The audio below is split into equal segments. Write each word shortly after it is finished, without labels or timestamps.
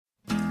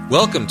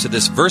Welcome to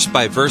this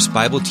verse-by-verse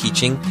Bible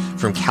teaching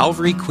from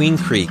Calvary Queen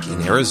Creek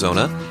in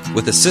Arizona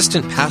with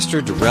Assistant Pastor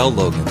Darrell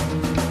Logan.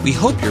 We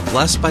hope you're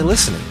blessed by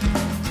listening.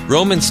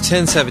 Romans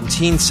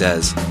 10:17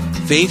 says,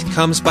 "Faith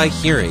comes by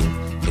hearing,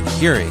 and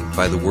hearing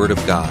by the Word of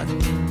God."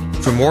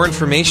 For more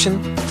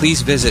information,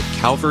 please visit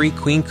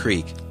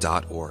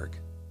calvaryqueencreek.org.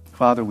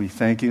 Father, we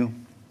thank you.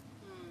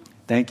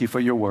 Thank you for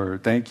your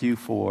word. Thank you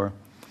for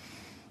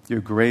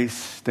your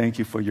grace. Thank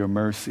you for your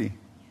mercy.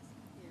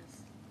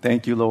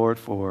 Thank you, Lord,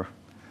 for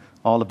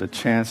all of the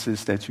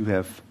chances that you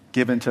have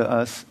given to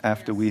us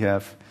after we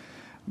have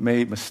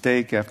made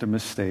mistake after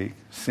mistake,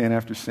 sin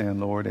after sin,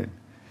 Lord. And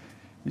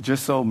you're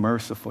just so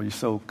merciful. You're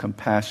so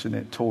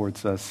compassionate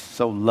towards us,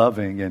 so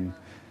loving. And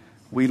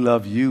we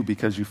love you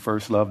because you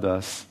first loved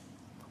us.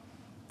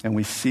 And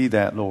we see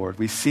that, Lord.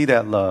 We see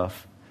that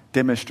love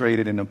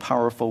demonstrated in a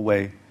powerful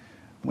way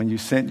when you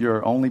sent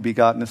your only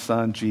begotten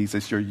Son,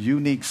 Jesus, your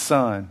unique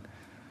Son,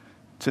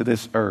 to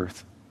this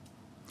earth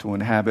to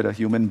inhabit a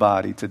human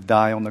body, to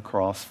die on the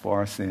cross for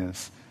our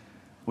sins.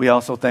 We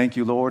also thank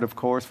you, Lord, of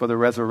course, for the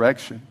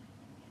resurrection.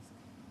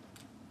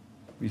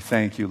 We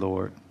thank you,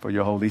 Lord, for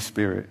your Holy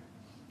Spirit.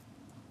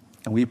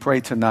 And we pray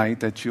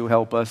tonight that you'll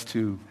help us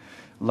to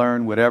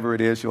learn whatever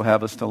it is you'll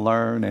have us to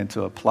learn and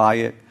to apply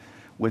it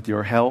with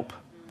your help.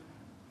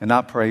 And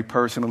I pray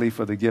personally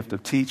for the gift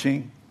of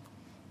teaching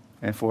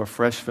and for a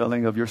fresh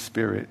filling of your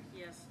Spirit.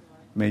 Yes,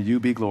 Lord. May you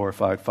be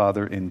glorified,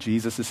 Father, in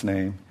Jesus'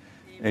 name.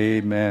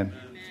 Amen. Amen.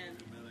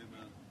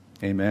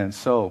 Amen.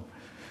 So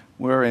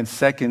we're in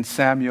 2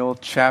 Samuel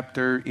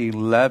chapter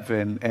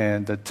 11,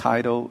 and the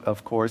title,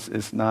 of course,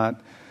 is not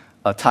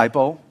a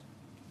typo.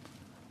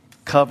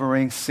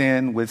 Covering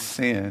sin with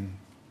sin.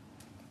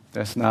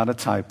 That's not a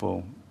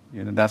typo.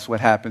 You know, that's what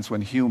happens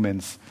when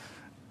humans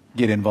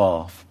get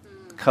involved.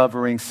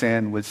 Covering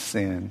sin with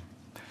sin.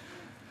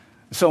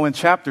 So in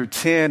chapter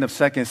 10 of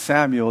 2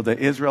 Samuel, the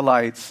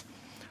Israelites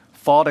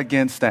fought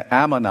against the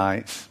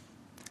Ammonites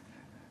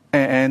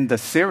and the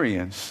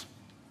Syrians.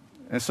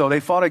 And so they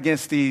fought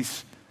against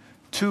these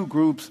two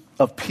groups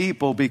of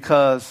people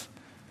because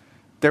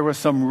there were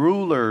some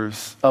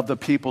rulers of the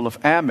people of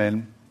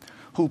Ammon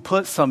who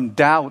put some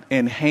doubt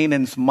in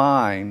Hanan's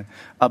mind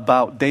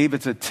about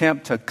David's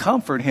attempt to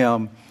comfort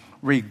him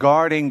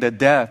regarding the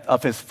death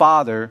of his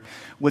father,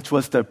 which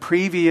was the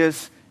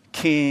previous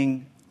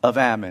king of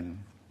Ammon.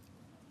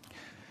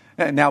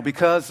 And now,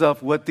 because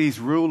of what these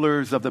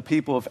rulers of the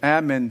people of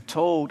Ammon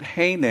told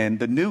Hanan,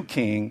 the new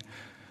king,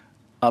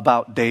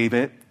 about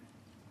David,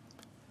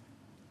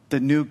 the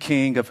new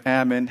king of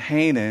Ammon,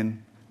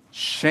 Hanan,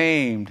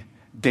 shamed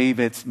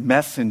David's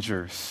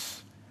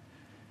messengers.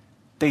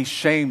 They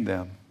shamed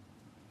them.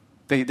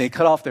 They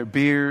cut off their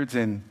beards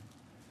and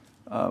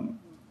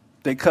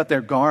they cut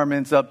their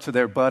garments up to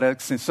their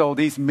buttocks. And so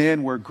these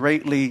men were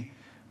greatly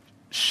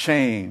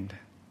shamed.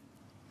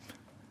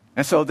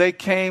 And so they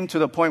came to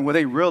the point where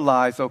they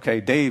realized,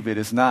 okay, David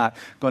is not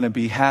going to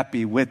be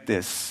happy with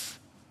this.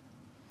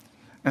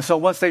 And so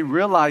once they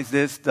realized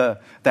this, the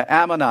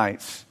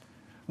Ammonites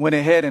went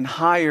ahead and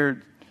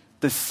hired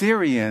the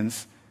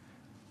Syrians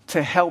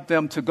to help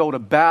them to go to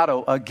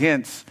battle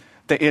against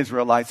the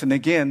Israelites. And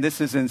again, this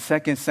is in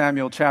 2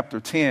 Samuel chapter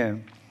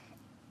 10.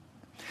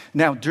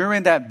 Now,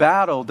 during that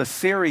battle, the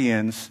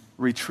Syrians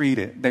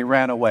retreated. They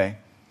ran away.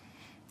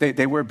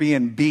 They were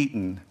being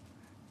beaten.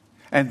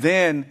 And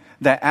then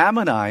the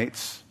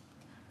Ammonites,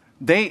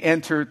 they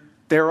entered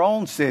their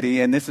own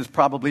city, and this is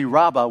probably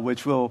Rabbah,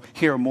 which we'll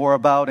hear more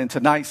about in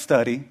tonight's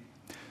study.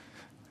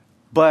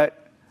 But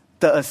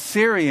the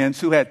Assyrians,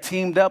 who had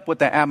teamed up with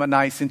the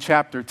Ammonites in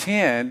chapter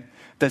 10,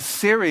 the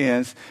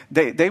Syrians,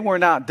 they were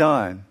not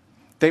done.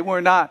 They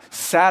were not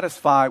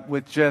satisfied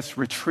with just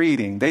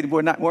retreating. They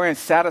weren't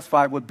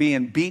satisfied with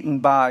being beaten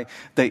by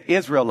the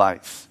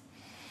Israelites.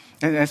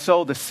 And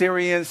so the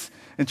Syrians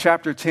in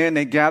chapter 10,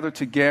 they gathered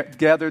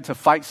together to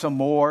fight some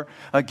more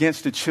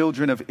against the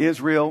children of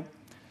Israel.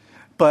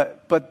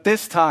 But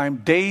this time,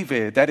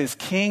 David, that is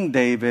King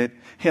David,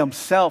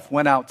 himself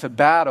went out to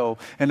battle.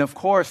 And of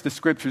course, the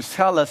scriptures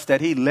tell us that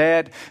he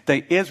led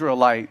the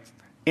Israelites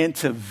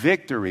into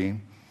victory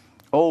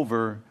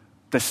over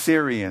the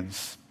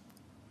Syrians.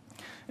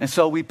 And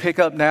so we pick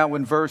up now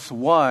in verse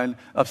 1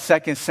 of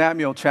 2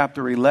 Samuel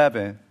chapter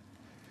 11.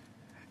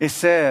 It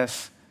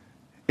says,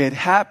 "It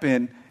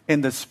happened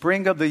in the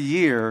spring of the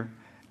year,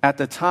 at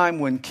the time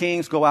when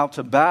kings go out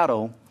to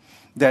battle,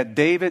 that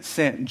David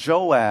sent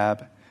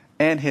Joab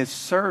and his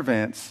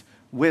servants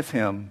with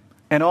him,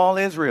 and all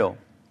Israel."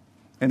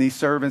 And these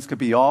servants could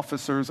be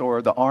officers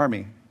or the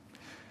army.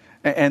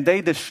 And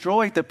they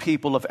destroyed the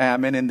people of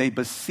Ammon, and they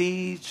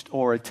besieged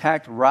or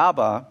attacked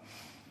Rabbah.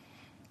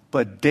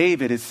 But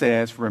David, it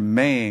says,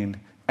 remained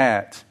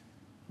at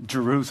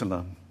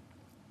Jerusalem.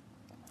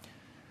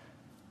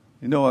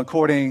 You know,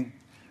 according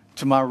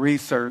to my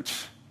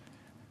research,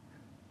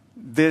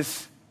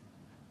 this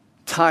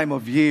time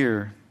of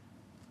year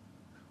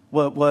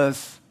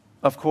was,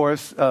 of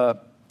course,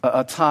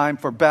 a time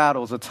for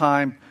battles, a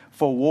time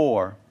for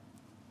war.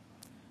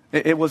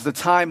 It was the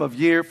time of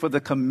year for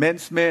the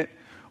commencement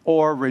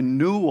or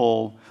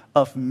renewal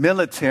of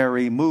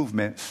military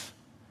movements.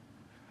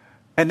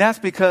 And that's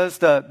because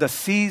the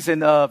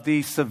season of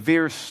these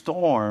severe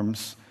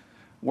storms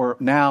were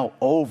now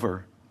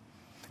over.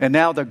 And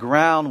now the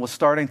ground was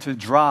starting to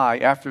dry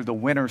after the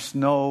winter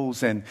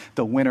snows and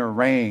the winter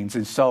rains.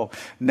 And so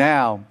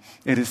now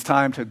it is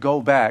time to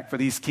go back, for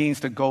these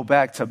kings to go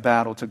back to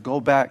battle, to go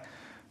back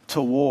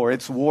to war.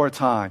 It's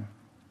wartime.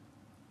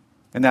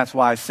 And that's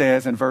why it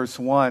says in verse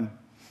 1,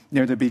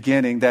 near the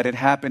beginning, that it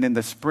happened in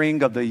the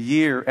spring of the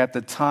year at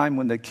the time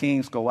when the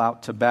kings go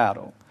out to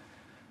battle.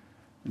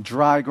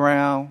 Dry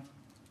ground,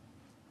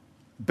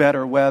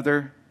 better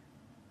weather,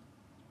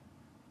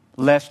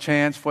 less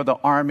chance for the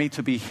army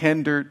to be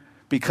hindered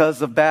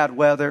because of bad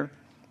weather.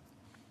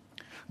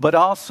 But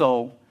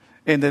also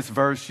in this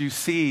verse, you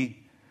see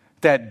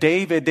that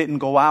David didn't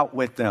go out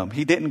with them.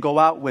 He didn't go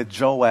out with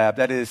Joab,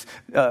 that is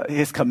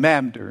his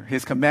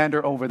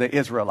commander over the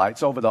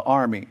Israelites, over the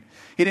army.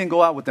 He didn't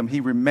go out with them. He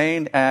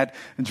remained at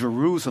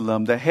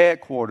Jerusalem, the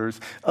headquarters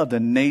of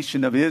the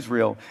nation of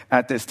Israel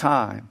at this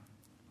time.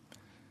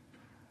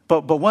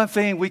 But one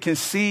thing we can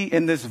see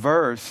in this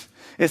verse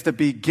is the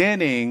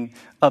beginning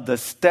of the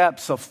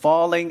steps of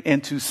falling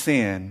into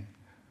sin.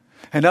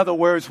 In other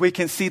words, we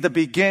can see the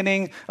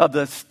beginning of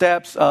the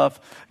steps of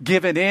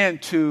giving in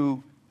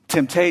to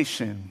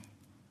temptation.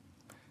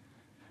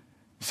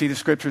 You see, the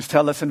scriptures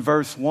tell us in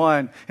verse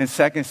 1 in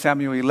 2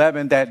 Samuel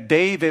 11 that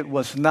David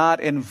was not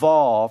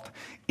involved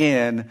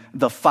in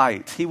the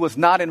fight. He was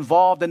not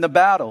involved in the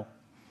battle.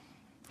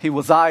 He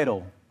was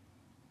idle.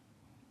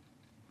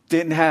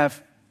 Didn't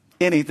have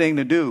anything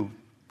to do.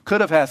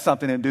 Could have had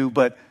something to do,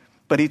 but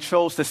he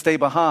chose to stay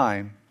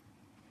behind.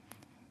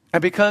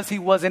 And because he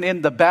wasn't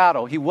in the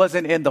battle, he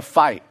wasn't in the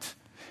fight,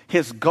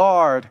 his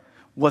guard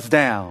was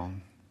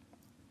down.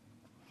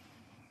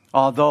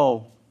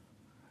 Although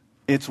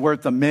it's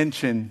worth a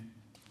mention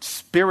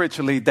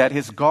spiritually that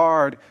his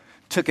guard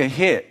took a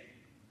hit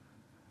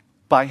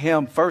by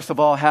him, first of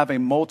all,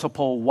 having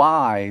multiple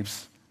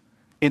wives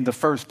in the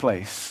first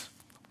place.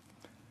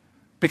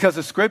 Because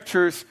the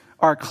scriptures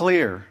are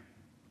clear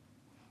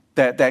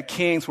that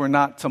kings were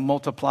not to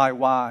multiply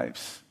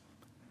wives.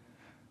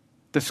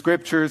 The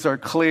scriptures are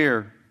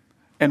clear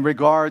in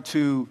regard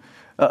to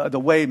the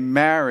way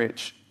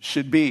marriage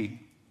should be.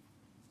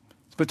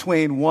 It's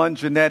between one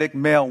genetic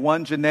male,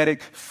 one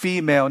genetic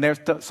female, and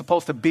they're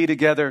supposed to be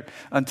together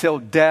until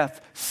death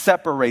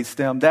separates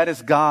them. That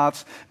is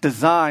God's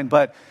design.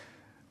 But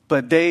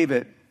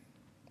David,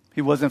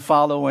 he wasn't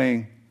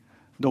following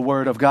the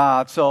word of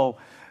God. So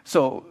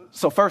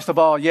first of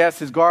all, yes,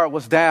 his guard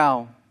was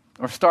down,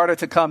 or started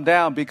to come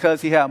down,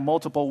 because he had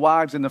multiple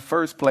wives in the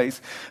first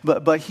place.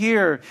 But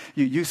here,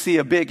 you see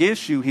a big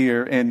issue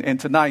here in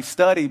tonight's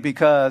study,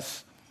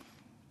 because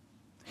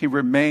he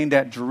remained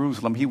at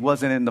Jerusalem. He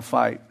wasn't in the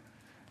fight.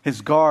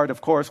 His guard,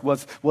 of course,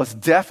 was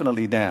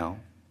definitely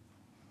down.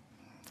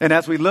 And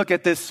as we look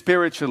at this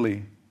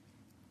spiritually,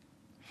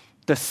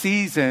 the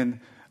season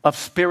of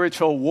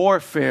spiritual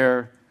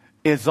warfare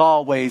is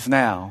always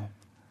now.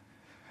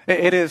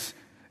 It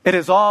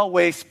is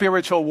always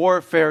spiritual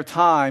warfare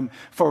time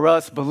for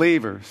us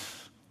believers.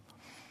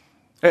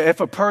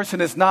 If a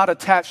person is not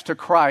attached to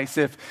Christ,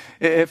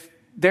 if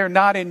they're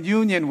not in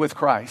union with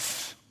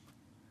Christ,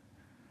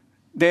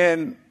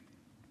 then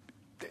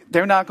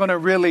they're not going to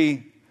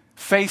really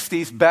face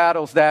these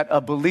battles that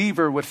a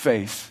believer would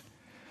face.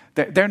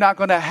 They're not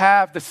going to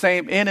have the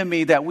same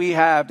enemy that we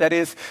have, that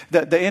is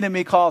the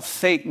enemy called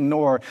Satan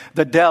or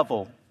the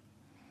devil.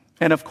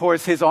 And of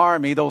course, his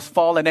army, those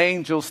fallen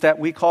angels that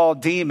we call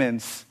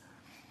demons.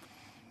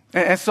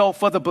 And so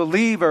for the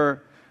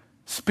believer,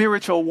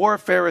 spiritual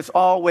warfare is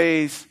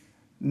always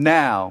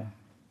now.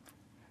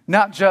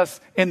 Not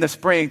just in the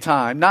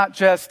springtime, not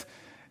just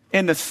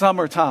in the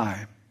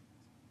summertime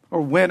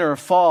or winter or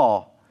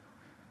fall,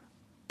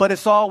 but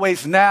it's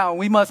always now.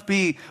 We must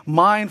be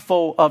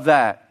mindful of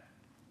that.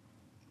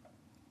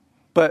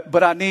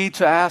 But I need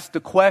to ask the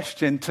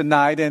question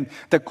tonight, and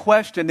the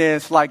question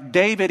is, like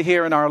David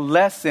here in our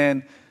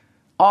lesson,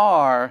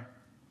 are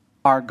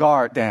our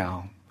guard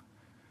down?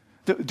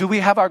 Do we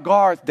have our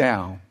guard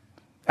down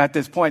at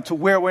this point to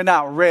where we're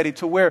not ready,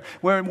 to where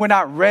we're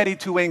not ready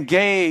to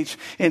engage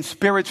in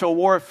spiritual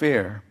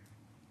warfare?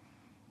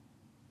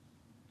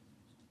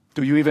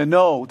 Do you even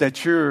know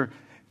that you're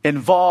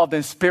involved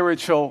in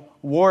spiritual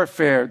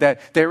warfare,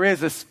 that there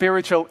is a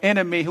spiritual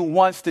enemy who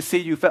wants to see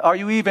you fail? Are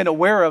you even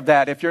aware of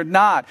that? If you're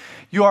not,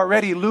 you're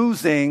already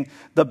losing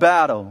the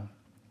battle.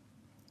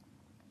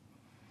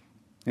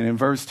 And in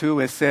verse 2,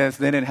 it says,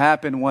 then it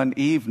happened one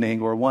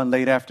evening or one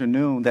late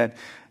afternoon that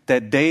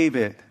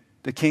David,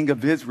 the king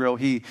of Israel,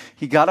 he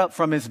got up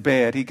from his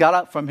bed. He got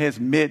up from his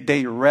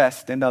midday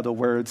rest, in other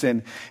words.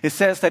 And it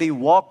says that he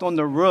walked on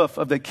the roof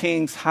of the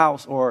king's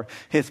house or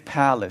his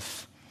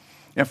palace.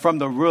 And from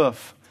the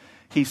roof,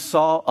 he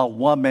saw a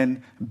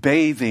woman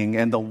bathing,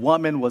 and the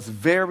woman was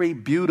very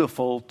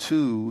beautiful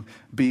to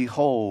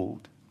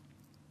behold.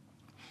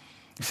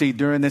 You see,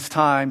 during this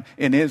time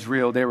in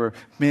Israel, there were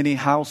many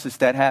houses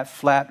that had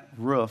flat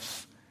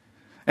roofs.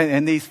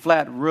 And these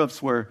flat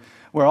roofs were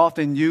were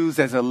often used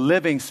as a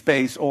living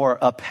space or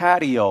a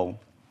patio.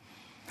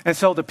 And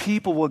so the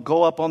people would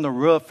go up on the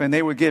roof and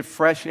they would get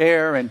fresh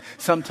air and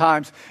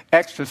sometimes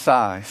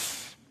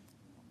exercise.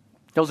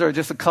 Those are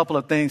just a couple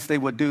of things they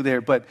would do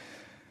there, but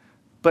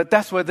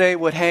that's where they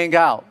would hang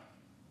out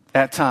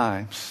at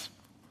times.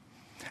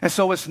 And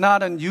so it's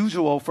not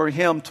unusual for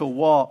him to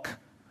walk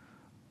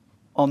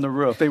on the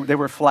roof. They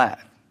were flat.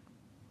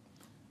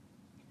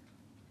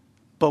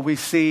 But we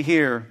see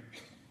here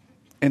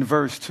in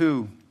verse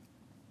 2,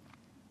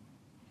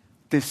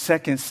 this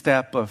second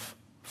step of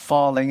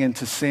falling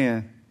into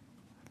sin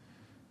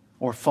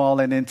or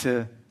falling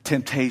into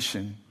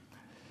temptation.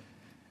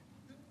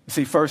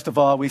 See, first of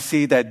all, we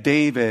see that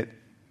David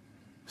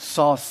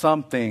saw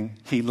something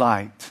he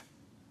liked.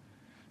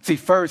 See,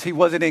 first, he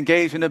wasn't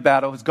engaged in the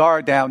battle, his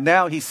guard down.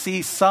 Now he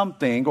sees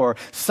something, or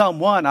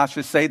someone, I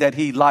should say, that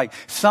he liked.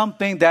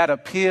 Something that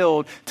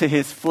appealed to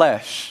his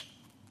flesh.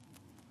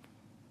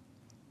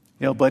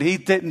 But he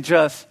didn't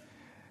just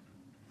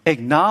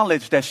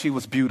acknowledge that she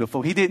was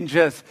beautiful. He didn't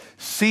just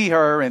see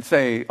her and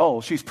say, oh,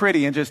 she's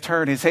pretty, and just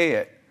turn his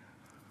head.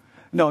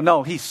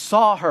 No, he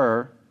saw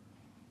her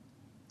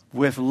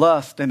with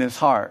lust in his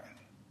heart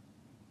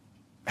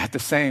at the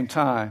same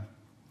time.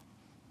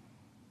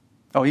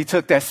 Oh, he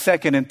took that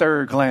second and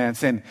third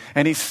glance and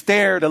he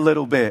stared a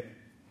little bit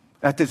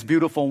at this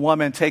beautiful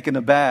woman taking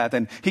a bath.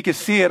 And he could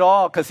see it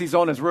all because he's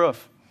on his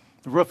roof,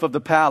 the roof of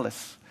the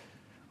palace.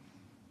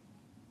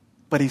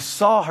 But he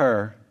saw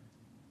her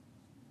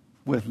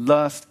with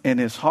lust in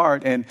his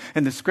heart. And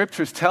the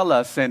scriptures tell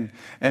us in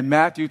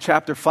Matthew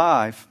chapter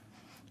 5,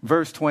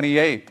 verse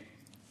 28,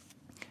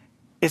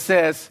 it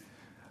says,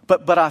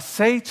 But I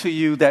say to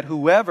you that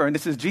whoever, and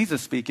this is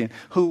Jesus speaking,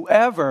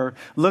 whoever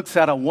looks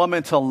at a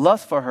woman to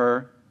lust for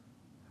her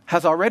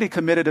has already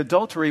committed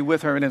adultery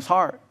with her in his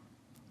heart.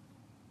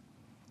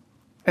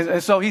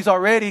 And so he's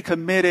already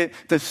committed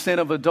the sin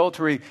of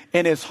adultery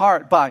in his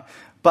heart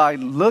by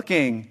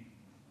looking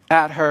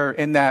at her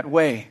in that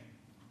way.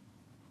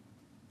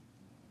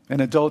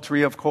 And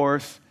adultery, of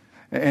course,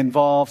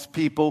 involves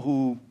people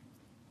who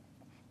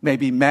may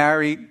be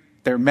married,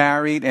 they're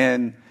married,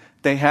 and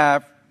they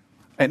have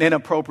an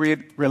inappropriate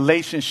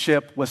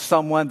relationship with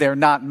someone they're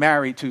not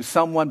married to,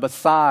 someone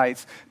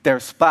besides their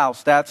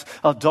spouse. That's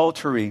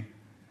adultery.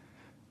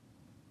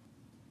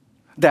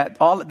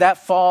 That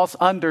falls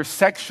under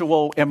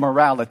sexual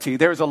immorality.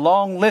 There's a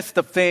long list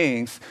of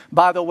things,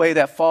 by the way,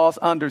 that falls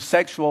under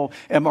sexual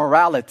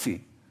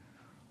immorality.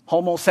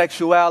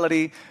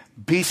 Homosexuality,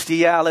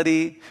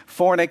 bestiality,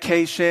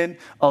 fornication,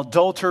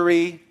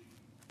 adultery.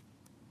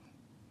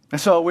 And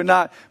so we're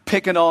not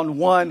picking on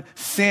one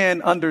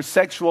sin under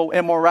sexual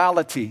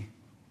immorality.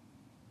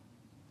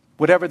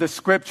 Whatever the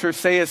scriptures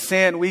say is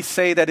sin, we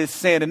say that is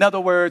sin. In other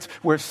words,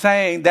 we're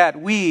saying that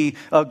we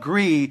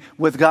agree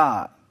with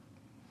God.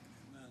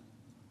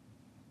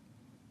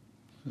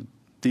 Amen.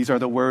 These are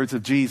the words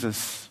of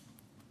Jesus.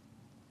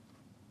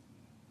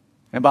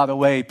 And by the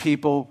way,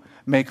 people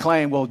may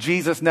claim, well,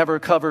 Jesus never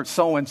covered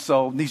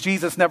so-and-so.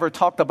 Jesus never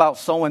talked about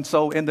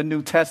so-and-so in the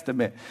New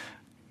Testament.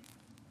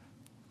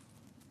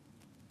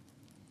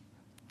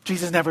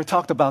 Jesus never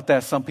talked about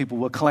that, some people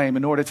will claim,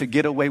 in order to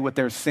get away with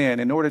their sin,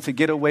 in order to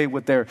get away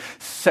with their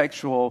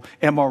sexual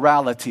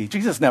immorality.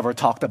 Jesus never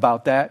talked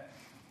about that.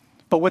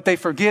 But what they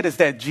forget is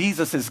that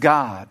Jesus is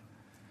God.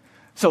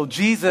 So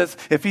Jesus,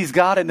 if he's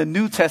God in the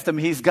New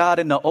Testament, he's God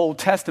in the Old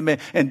Testament.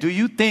 And do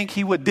you think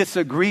he would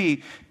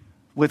disagree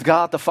with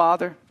God the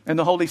Father and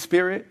the Holy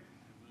Spirit?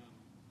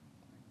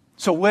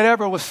 So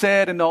whatever was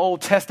said in the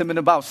Old Testament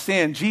about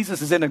sin,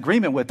 Jesus is in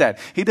agreement with that.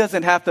 He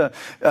doesn't have to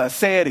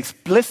say it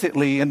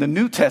explicitly in the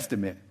New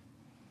Testament.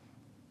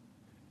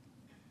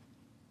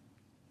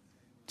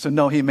 So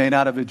no, he may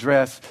not have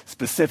addressed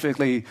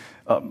specifically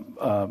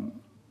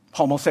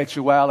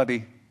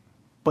homosexuality,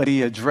 but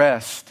he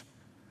addressed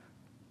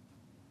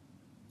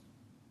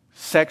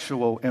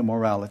sexual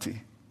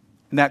immorality.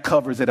 And that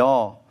covers it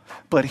all.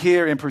 But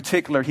here in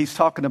particular, he's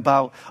talking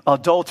about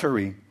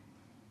adultery.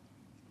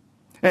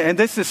 And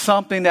this is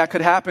something that could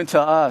happen to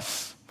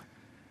us.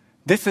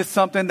 This is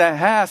something that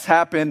has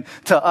happened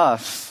to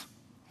us,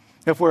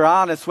 if we're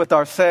honest with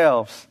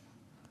ourselves.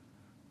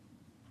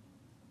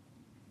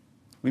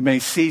 We may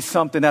see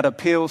something that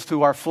appeals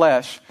to our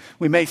flesh.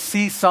 We may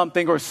see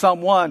something or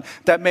someone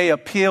that may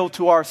appeal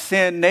to our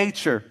sin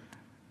nature.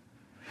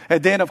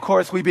 And then, of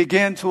course, we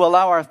begin to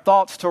allow our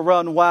thoughts to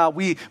run wild.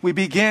 We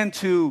begin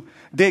to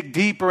dig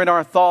deeper in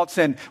our thoughts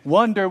and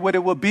wonder what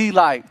it would be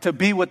like to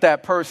be with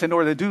that person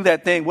or to do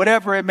that thing,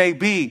 whatever it may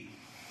be.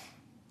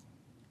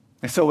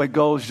 And so it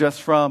goes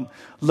just from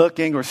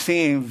looking or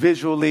seeing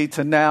visually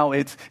to now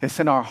it's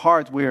in our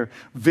hearts. We're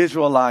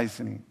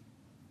visualizing.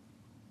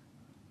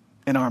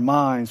 In our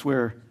minds,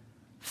 we're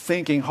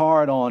thinking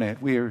hard on it.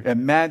 We're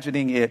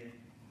imagining it.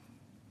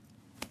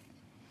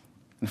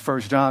 And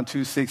 1 John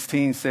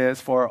 2:16 says,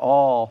 "For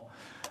all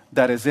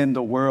that is in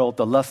the world,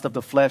 the lust of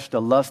the flesh,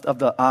 the lust of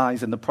the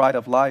eyes, and the pride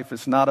of life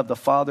is not of the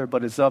Father,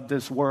 but is of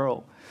this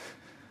world."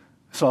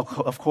 So,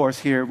 of course,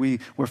 here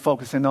we're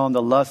focusing on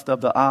the lust of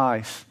the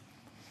eyes.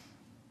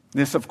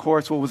 This, of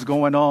course, what was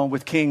going on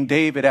with King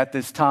David at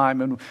this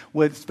time and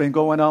what's been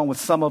going on with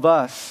some of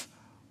us.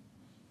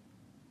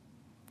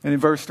 And in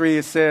verse 3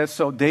 it says,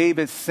 so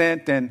David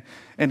sent and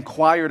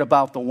inquired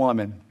about the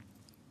woman.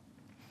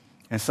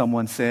 And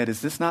someone said, is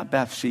this not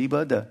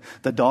Bathsheba,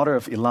 the daughter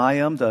of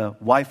Eliam, the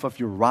wife of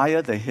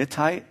Uriah the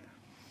Hittite?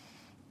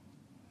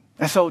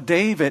 And so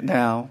David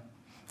now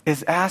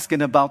is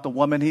asking about the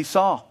woman he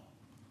saw.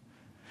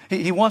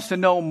 He wants to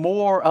know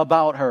more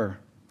about her.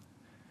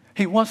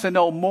 He wants to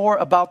know more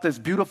about this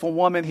beautiful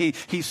woman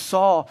he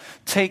saw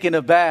taking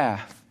a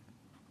bath.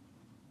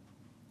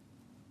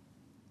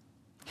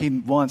 He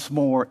wants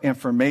more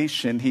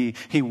information.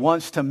 He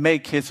wants to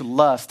make his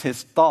lust,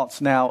 his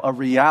thoughts now a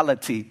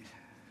reality.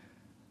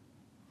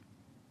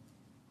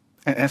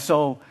 And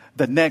so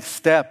the next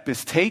step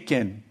is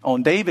taken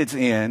on David's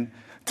end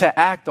to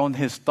act on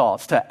his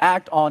thoughts, to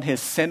act on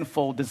his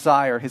sinful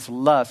desire, his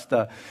lust,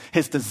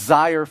 his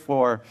desire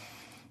for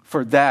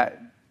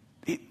that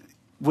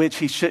which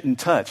he shouldn't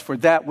touch, for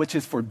that which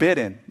is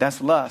forbidden.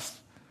 That's lust.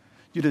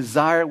 You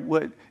desire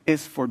what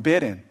is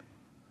forbidden,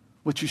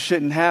 what you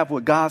shouldn't have,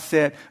 what God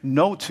said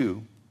no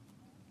to.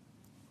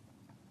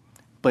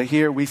 But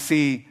here we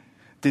see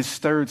this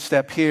third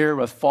step here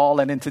of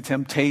falling into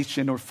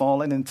temptation or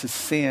falling into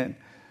sin.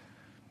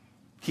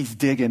 He's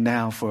digging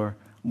now for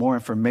more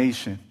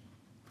information.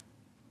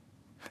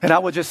 And I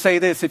would just say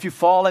this, if you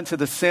fall into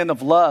the sin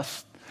of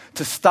lust,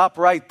 to stop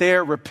right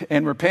there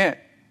and repent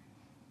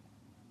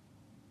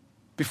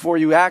before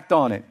you act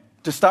on it.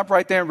 Just stop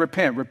right there and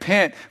repent.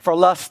 Repent for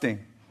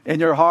lusting in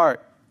your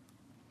heart.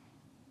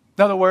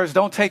 In other words,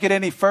 don't take it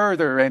any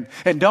further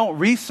and don't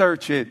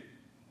research it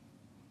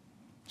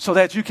so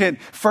that you can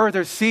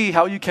further see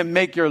how you can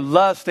make your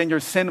lust and your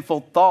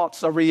sinful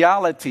thoughts a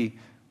reality.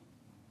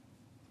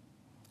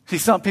 See,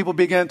 some people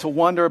begin to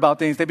wonder about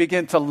things. They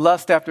begin to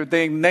lust after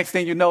things. Next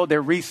thing you know,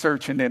 they're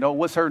researching it. Oh,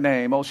 what's her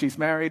name? Oh, she's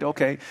married?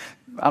 Okay,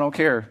 I don't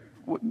care.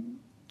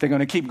 They're going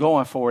to keep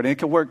going for it. And it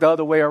could work the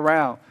other way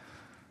around.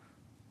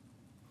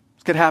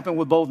 This could happen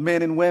with both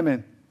men and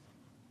women.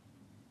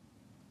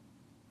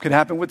 Could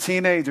happen with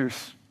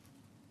teenagers.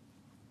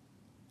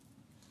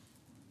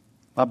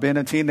 I've been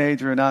a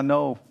teenager and I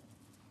know.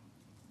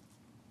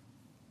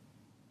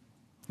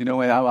 You know,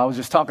 I was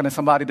just talking to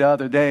somebody the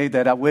other day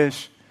that I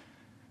wished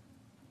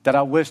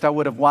I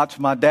would have watched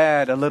my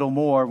dad a little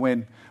more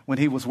when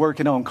he was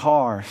working on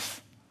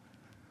cars.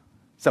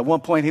 So at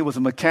one point he was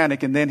a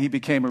mechanic and then he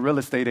became a real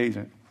estate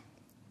agent.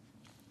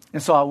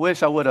 And so I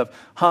wish I would have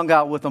hung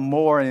out with him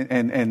more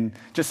and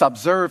just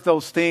observed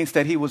those things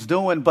that he was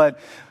doing. But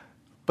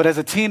as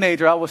a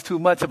teenager, I was too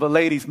much of a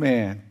ladies'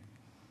 man.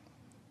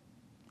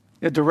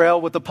 Darrell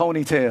with the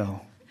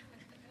ponytail.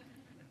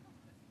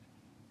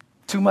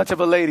 Too much of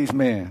a ladies'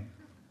 man.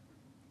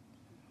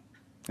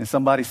 And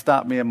somebody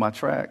stopped me in my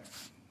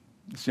tracks.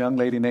 This young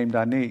lady named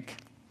Anique.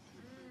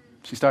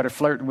 She started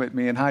flirting with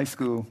me in high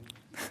school.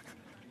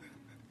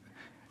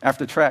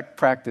 After track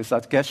practice, I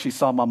guess she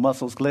saw my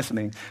muscles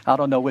glistening. I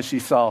don't know what she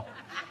saw.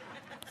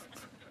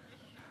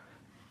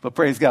 But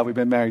praise God, we've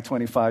been married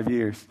 25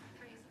 years.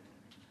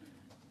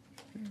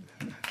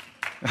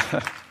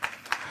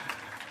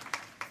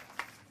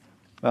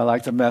 I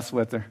like to mess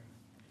with her.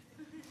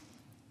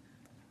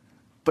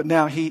 But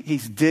now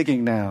he's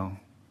digging now.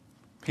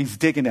 He's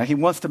digging now. He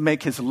wants to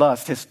make his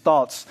lust, his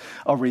thoughts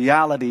a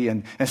reality.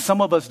 And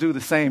some of us do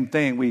the same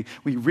thing. We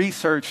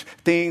research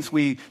things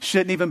we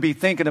shouldn't even be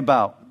thinking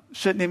about.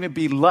 Shouldn't even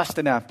be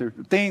lusting after.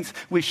 Things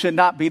we should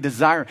not be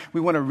desiring.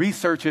 We want to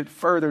research it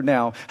further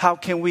now. How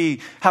can we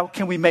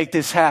make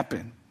this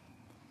happen?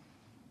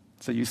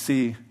 So you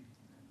see,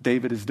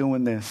 David is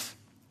doing this.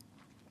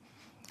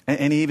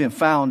 And he even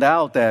found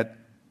out that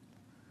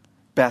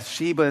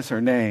Bathsheba is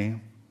her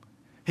name.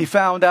 He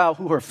found out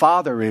who her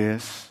father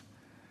is.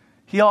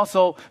 He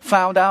also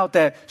found out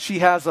that she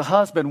has a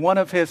husband, one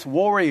of his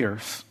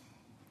warriors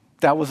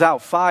that was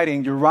out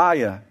fighting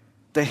Uriah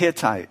the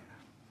Hittite.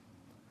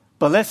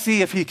 But let's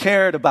see if he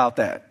cared about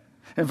that.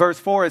 In verse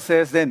 4 it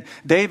says, then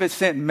David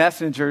sent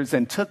messengers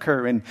and took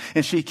her, and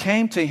she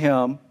came to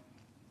him,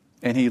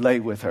 and he lay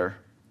with her.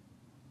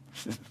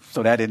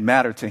 So that didn't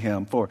matter to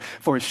him,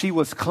 for she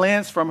was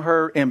cleansed from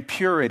her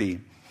impurity.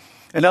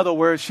 In other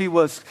words, she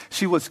was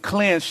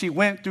cleansed. She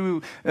went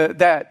through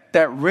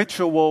that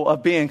ritual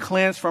of being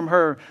cleansed from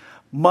her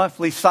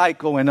monthly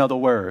cycle, in other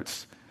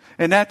words.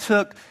 And that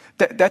took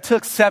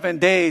 7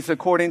 days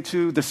according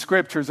to the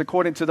scriptures,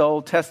 according to the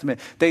Old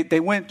Testament. They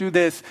went through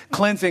this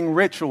cleansing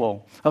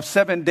ritual of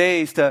 7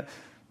 days to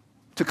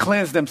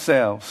cleanse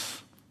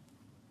themselves.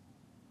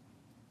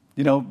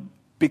 You know,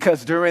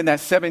 because during that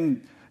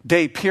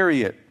 7-day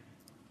period,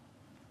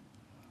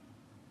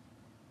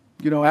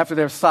 you know, after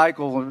their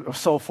cycle or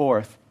so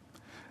forth,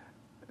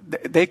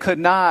 they could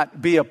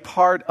not be a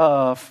part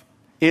of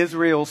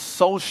Israel's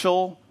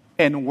social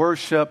and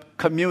worship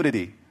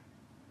community.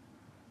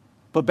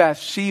 But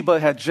Bathsheba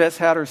had just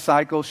had her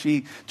cycle.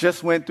 She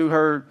just went through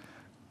her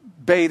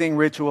bathing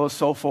ritual,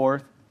 so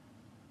forth.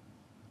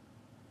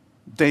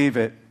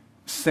 David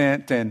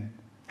sent and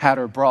had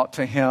her brought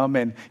to him,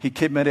 and he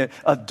committed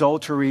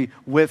adultery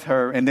with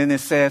her. And then it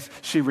says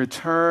she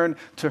returned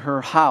to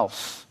her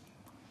house.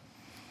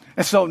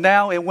 And so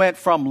now it went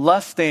from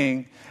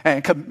lusting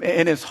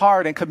in his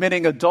heart and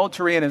committing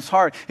adultery in his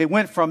heart. It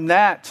went from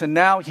that to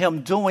now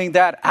him doing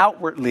that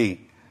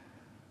outwardly.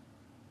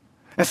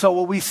 And so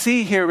what we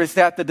see here is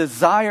that the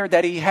desire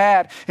that he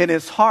had in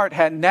his heart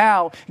had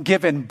now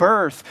given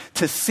birth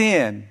to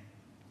sin.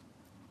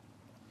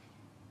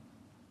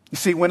 You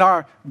see, when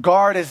our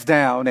guard is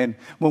down and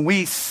when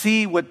we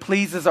see what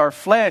pleases our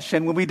flesh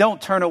and when we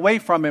don't turn away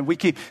from it, we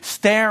keep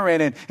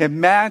staring and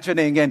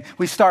imagining and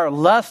we start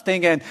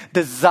lusting and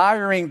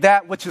desiring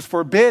that which is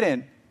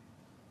forbidden.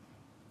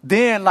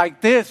 Then, like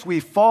this, we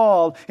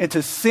fall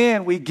into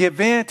sin. We give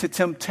in to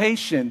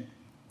temptation.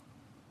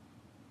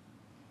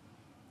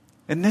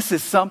 And this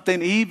is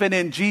something even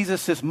in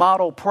Jesus'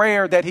 model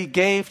prayer that he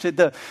gave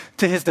to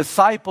his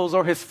disciples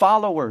or his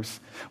followers.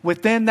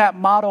 Within that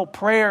model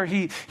prayer,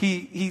 he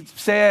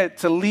said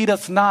to lead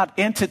us not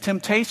into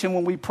temptation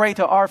when we pray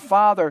to our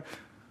Father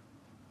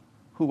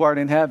who art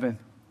in heaven.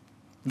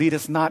 Lead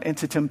us not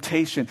into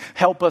temptation.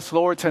 Help us,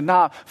 Lord, to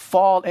not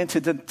fall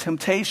into the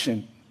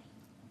temptation.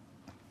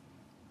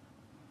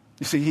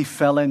 You see, he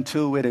fell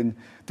into it, and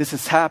this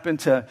has happened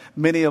to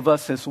many of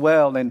us as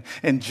well. And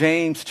in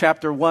James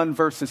chapter 1,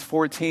 verses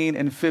 14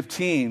 and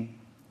 15,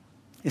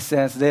 it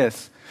says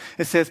this.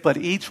 It says, but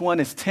each one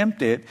is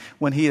tempted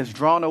when he is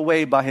drawn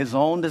away by his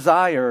own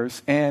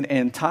desires and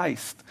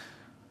enticed.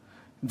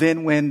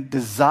 Then when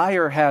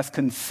desire has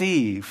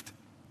conceived,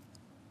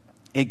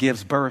 it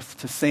gives birth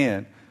to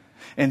sin.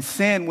 And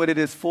sin, when it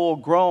is full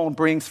grown,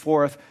 brings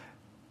forth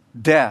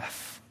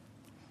death.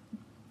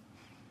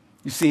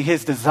 You see,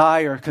 his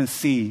desire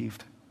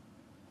conceived.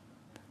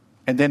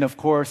 And then, of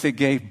course, it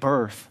gave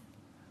birth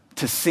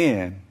to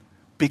sin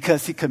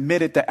because he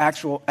committed the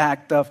actual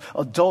act of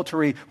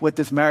adultery with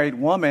this married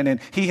woman.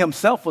 And he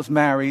himself was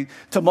married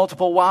to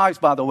multiple wives,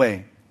 by the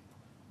way.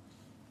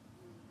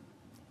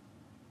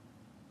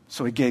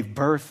 So it gave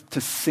birth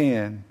to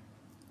sin.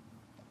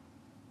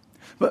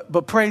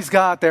 But praise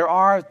God, there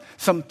are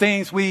some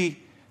things we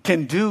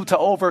can do to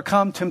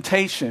overcome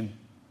temptation.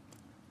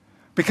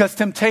 Because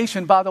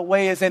temptation, by the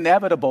way, is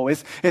inevitable.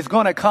 It's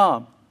going to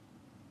come.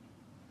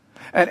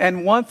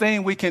 And one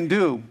thing we can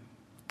do,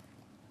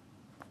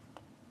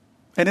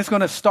 and it's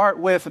going to start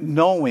with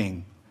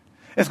knowing.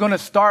 It's going to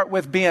start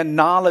with being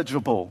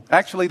knowledgeable.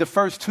 Actually, the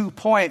first 2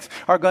 points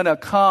are going to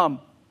come,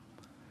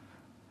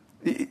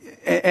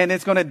 and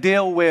it's going to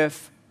deal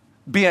with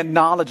being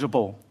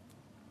knowledgeable.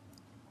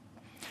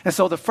 And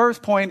so the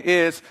first point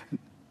is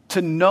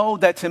to know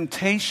that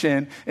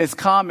temptation is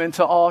common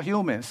to all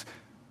humans.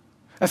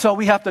 And so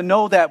we have to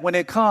know that when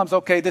it comes,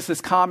 okay, this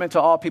is common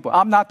to all people.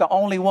 I'm not the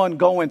only one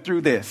going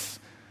through this.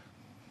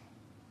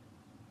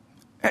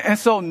 And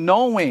so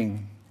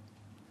knowing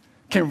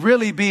can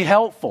really be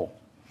helpful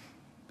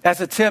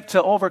as a tip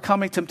to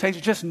overcoming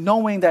temptation, just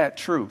knowing that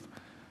truth.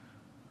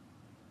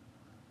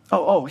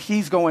 Oh,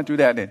 he's going through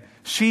that, and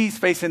she's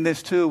facing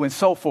this too, and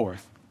so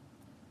forth.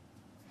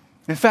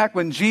 In fact,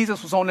 when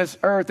Jesus was on this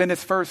earth in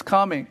his first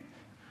coming,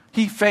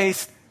 he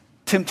faced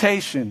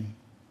temptation.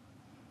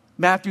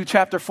 Matthew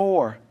chapter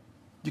 4.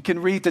 You can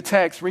read the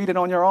text, read it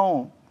on your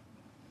own.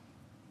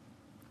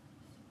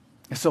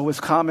 And so it's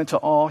common to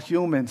all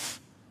humans.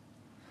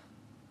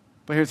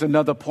 But here's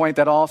another point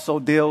that also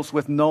deals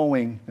with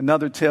knowing.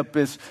 Another tip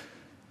is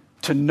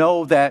to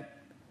know that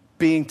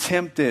being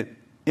tempted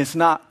is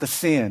not the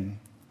sin.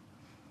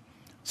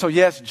 So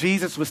yes,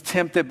 Jesus was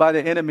tempted by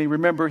the enemy.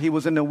 Remember, he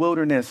was in the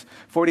wilderness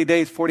 40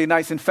 days, 40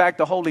 nights. In fact,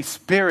 the Holy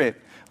Spirit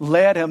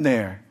led him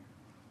there.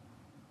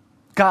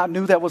 God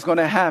knew that was going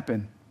to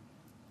happen.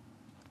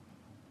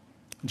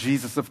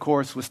 Jesus, of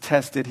course, was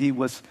tested. He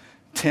was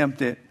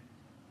tempted.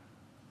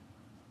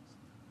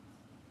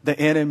 The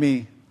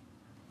enemy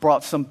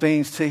brought some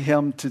things to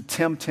him to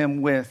tempt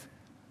him with.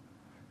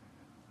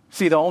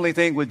 See, the only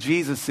thing with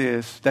Jesus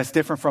that's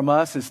different from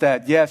us is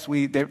that, yes,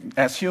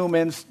 as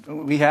humans,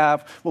 we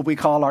have what we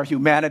call our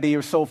humanity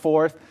or so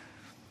forth.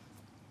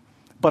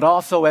 But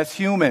also as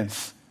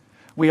humans,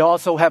 we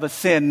also have a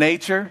sin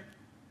nature.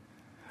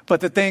 But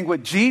the thing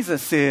with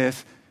Jesus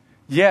is,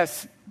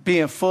 yes,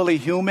 being fully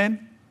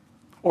human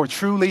or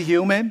truly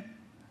human,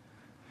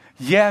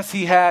 yes,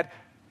 he had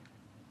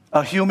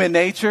a human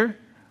nature,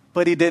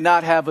 but he did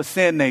not have a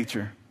sin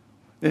nature.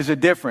 There's a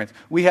difference.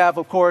 We have,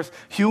 of course,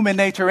 human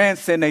nature and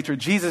sin nature.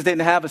 Jesus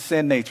didn't have a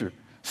sin nature,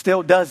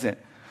 still doesn't.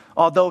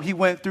 Although he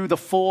went through the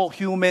full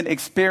human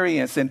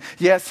experience. And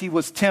yes, he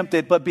was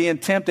tempted, but being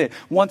tempted,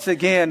 once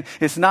again,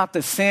 it's not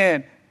the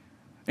sin.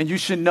 And you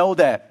should know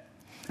that.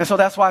 And so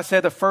that's why I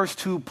said the first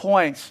 2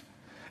 points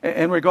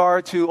in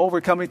regard to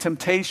overcoming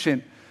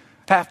temptation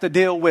have to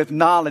deal with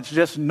knowledge,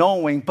 just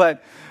knowing.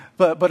 But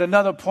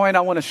another point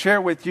I want to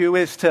share with you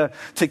is to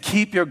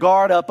keep your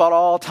guard up at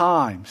all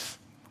times.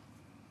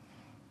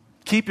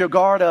 Keep your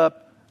guard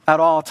up at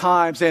all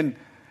times. And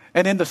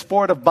And in the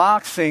sport of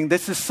boxing,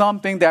 this is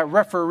something that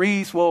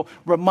referees will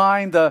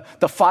remind the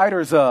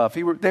fighters of.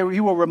 He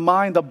will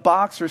remind the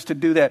boxers to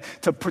do that,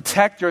 to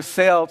protect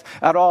yourselves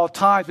at all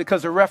times,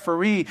 because the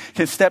referee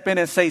can step in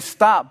and say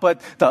stop,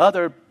 but the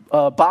other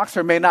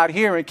boxer may not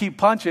hear and keep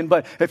punching.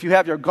 But if you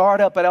have your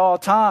guard up at all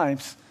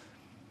times,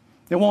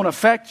 it won't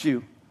affect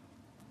you.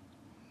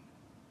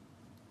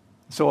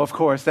 So, of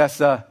course,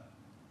 that's a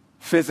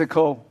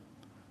physical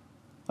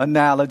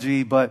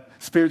analogy, but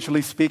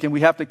spiritually speaking,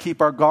 we have to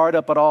keep our guard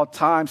up at all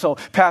times. So,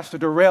 Pastor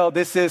Darrell,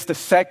 this is the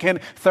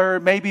second,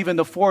 third, maybe even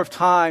the fourth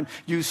time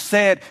you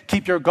said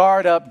keep your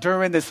guard up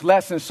during this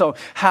lesson. So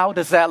how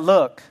does that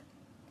look?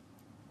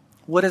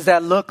 What does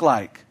that look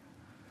like?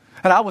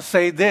 And I would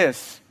say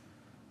this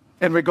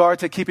in regard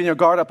to keeping your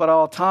guard up at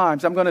all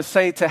times. I'm going to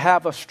say to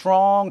have a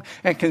strong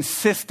and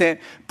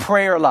consistent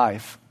prayer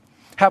life.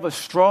 Have a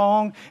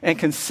strong and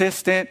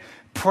consistent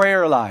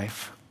prayer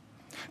life.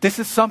 This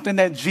is something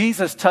that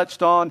Jesus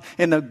touched on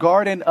in the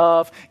Garden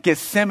of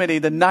Gethsemane,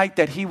 the night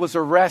that he was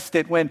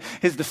arrested when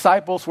his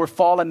disciples were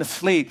falling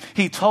asleep.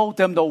 He told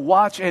them to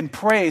watch and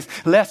pray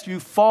lest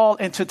you fall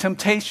into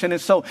temptation. And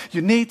so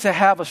you need to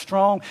have a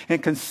strong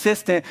and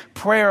consistent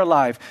prayer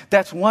life.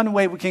 That's one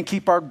way we can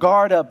keep our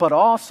guard up, but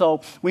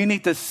also we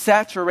need to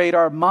saturate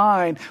our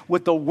mind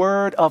with the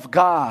Word of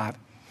God.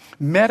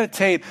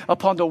 Meditate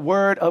upon the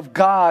Word of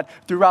God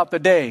throughout the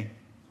day.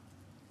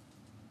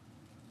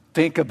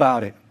 Think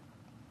about it.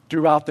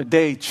 Throughout the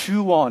day,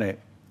 chew on it.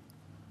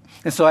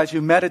 And so as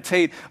you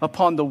meditate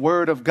upon the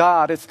Word of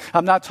God,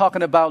 I'm not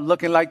talking about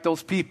looking like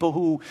those people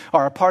who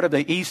are a part of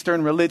the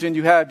Eastern religion.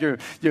 You have your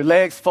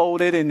legs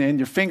folded and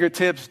your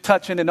fingertips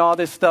touching and all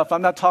this stuff.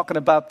 I'm not talking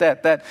about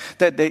that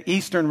the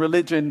Eastern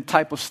religion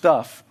type of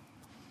stuff.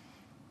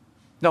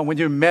 No, when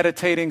you're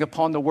meditating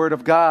upon the Word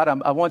of God,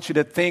 I want you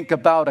to think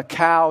about a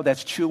cow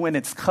that's chewing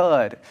its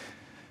cud.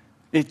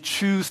 It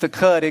chews the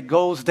cud, it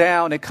goes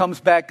down, it comes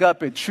back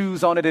up, it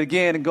chews on it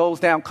again, it goes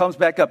down, comes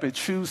back up, it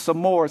chews some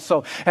more.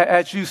 So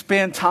as you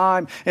spend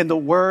time in the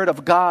Word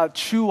of God,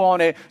 chew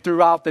on it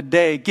throughout the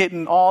day,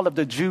 getting all of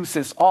the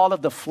juices, all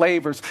of the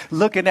flavors,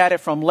 looking at it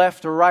from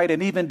left to right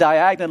and even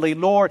diagonally.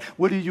 Lord,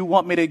 what do you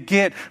want me to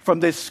get from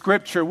this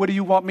scripture? What do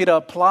you want me to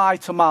apply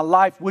to my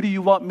life? What do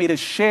you want me to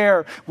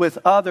share with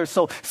others?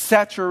 So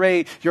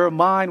saturate your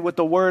mind with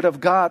the Word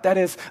of God. That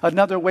is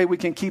another way we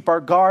can keep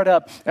our guard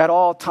up at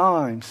all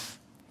times.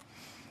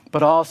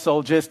 But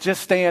also just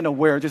staying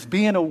aware, just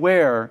being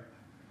aware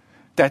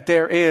that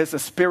there is a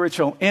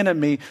spiritual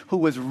enemy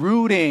who is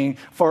rooting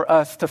for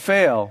us to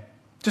fail.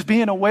 Just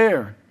being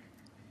aware.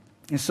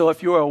 And so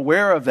if you're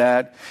aware of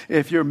that,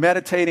 if you're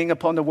meditating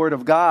upon the Word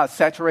of God,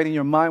 saturating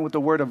your mind with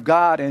the Word of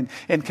God and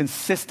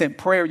consistent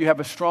prayer, you have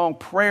a strong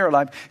prayer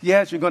life,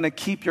 yes, you're going to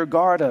keep your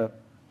guard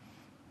up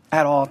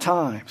at all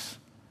times.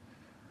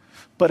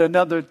 But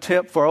another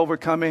tip for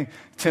overcoming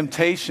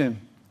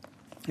temptation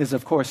is,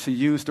 of course, to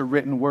use the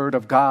written Word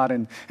of God.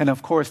 And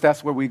of course,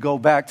 that's where we go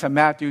back to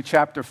Matthew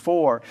chapter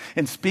 4.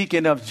 And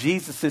speaking of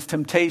Jesus'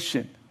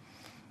 temptation,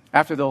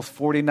 after those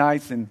 40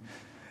 nights and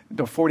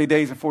the 40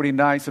 days and 40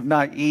 nights of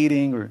not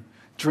eating or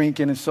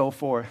drinking and so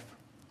forth.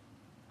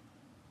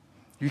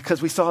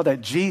 Because we saw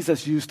that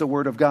Jesus used the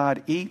Word of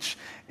God each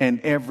and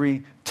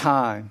every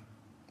time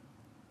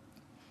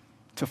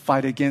to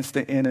fight against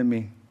the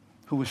enemy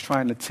who was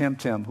trying to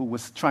tempt him, who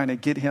was trying to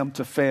get him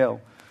to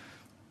fail.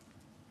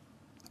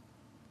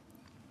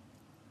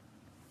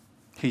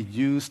 He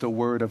used the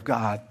Word of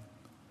God.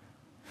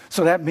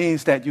 So that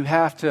means that you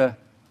have to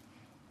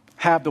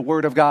have the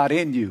Word of God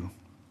in you.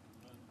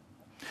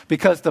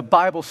 Because the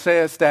Bible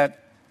says that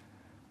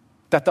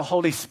the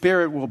Holy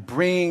Spirit will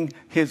bring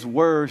His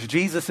words,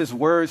 Jesus'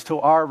 words, to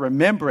our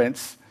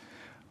remembrance.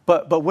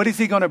 But what is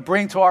He going to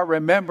bring to our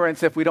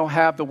remembrance if we don't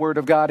have the Word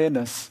of God in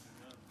us?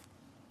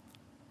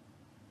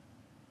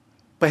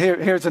 But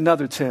here's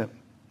another tip.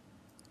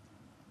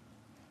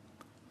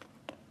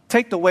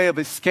 Take the way of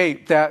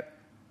escape that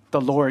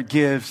the Lord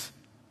gives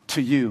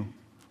to you.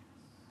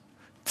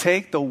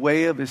 Take the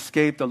way of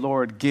escape the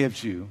Lord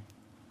gives you.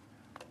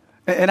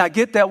 And I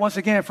get that once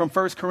again from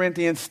 1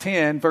 Corinthians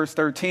 10, verse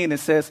 13. It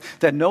says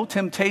that no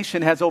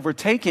temptation has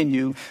overtaken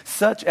you,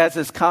 such as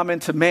is common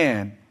to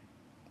man.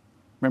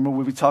 Remember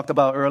what we talked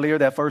about earlier,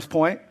 that first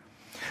point?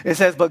 It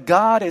says, but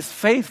God is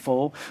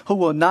faithful, who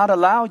will not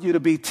allow you to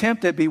be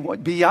tempted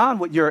beyond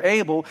what you're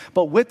able,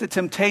 but with the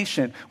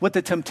temptation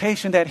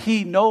that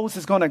He knows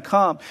is going to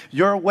come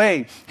your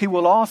way, He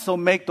will also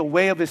make the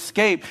way of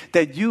escape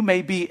that you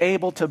may be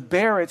able to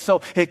bear it.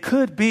 So it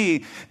could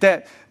be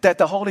that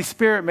the Holy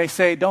Spirit may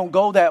say, don't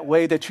go that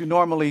way that you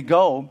normally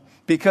go,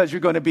 because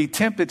you're going to be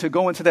tempted to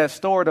go into that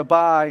store to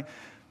buy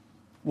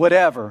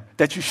whatever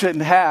that you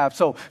shouldn't have.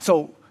 So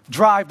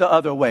drive the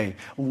other way,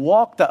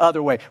 walk the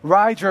other way,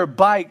 ride your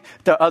bike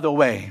the other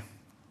way.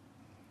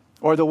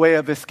 Or the way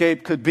of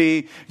escape could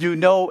be,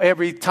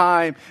 every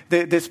time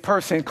this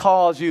person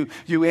calls you,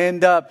 you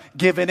end up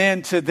giving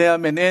in to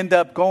them and end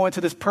up going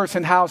to this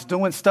person's house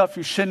doing stuff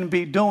you shouldn't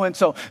be doing.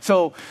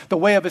 So the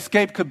way of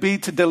escape could be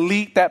to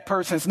delete that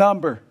person's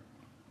number.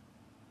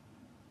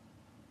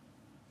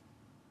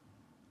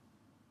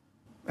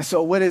 And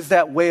so what is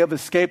that way of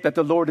escape that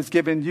the Lord has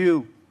given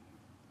you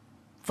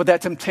for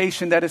that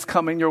temptation that is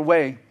coming your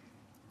way?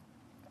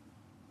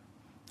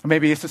 Or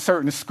maybe it's a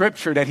certain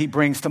scripture that he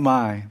brings to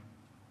mind.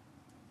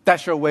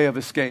 That's your way of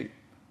escape.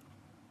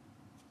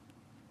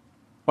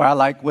 Or I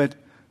like what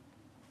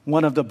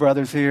one of the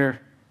brothers here,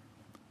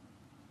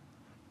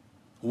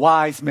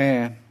 wise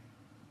man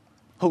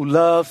who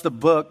loves the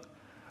book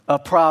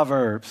of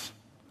Proverbs.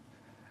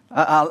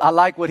 I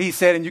like what he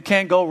said, and you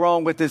can't go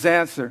wrong with his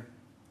answer.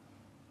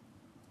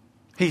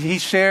 He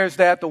shares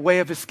that the way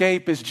of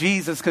escape is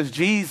Jesus, because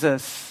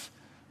Jesus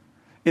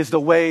is the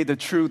way, the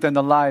truth, and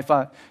the life.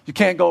 You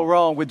can't go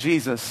wrong with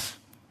Jesus.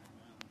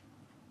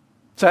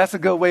 So that's a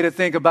good way to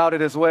think about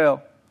it as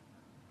well.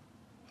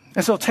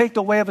 And so take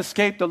the way of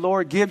escape the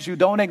Lord gives you.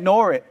 Don't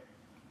ignore it.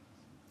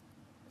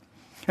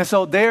 And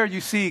so there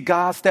you see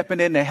God stepping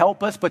in to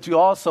help us, but you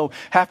also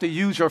have to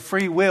use your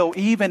free will.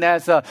 Even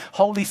as a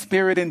Holy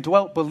Spirit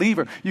indwelt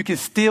believer, you can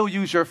still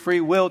use your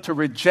free will to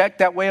reject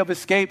that way of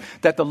escape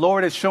that the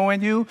Lord is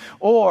showing you,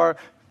 or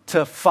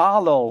to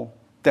follow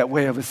that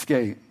way of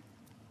escape.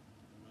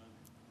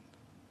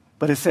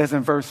 But it says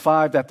in verse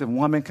 5 that the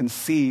woman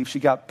conceived,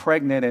 she got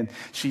pregnant, and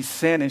she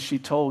sinned, and she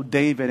told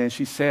David, and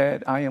she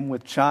said, I am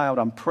with child,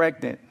 I'm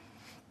pregnant.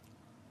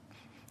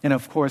 And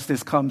of course,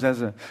 this comes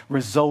as a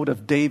result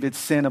of David's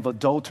sin of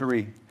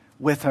adultery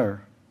with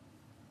her.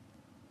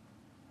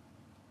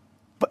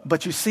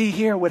 But you see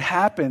here what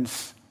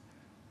happens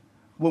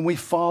when we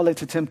fall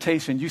into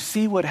temptation. You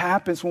see what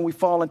happens when we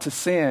fall into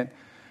sin.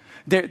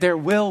 There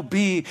will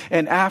be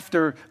an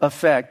after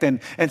effect. And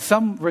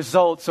some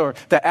results, or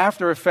the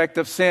after effect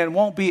of sin,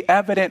 won't be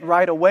evident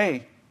right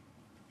away.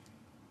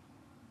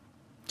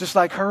 Just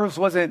like hers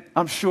wasn't,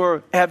 I'm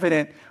sure,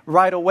 evident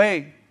right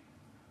away.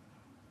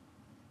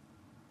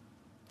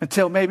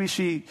 Until maybe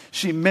she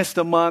missed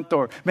a month,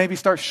 or maybe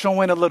starts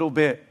showing a little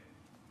bit.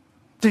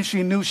 Then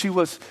she knew she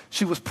was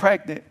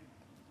pregnant.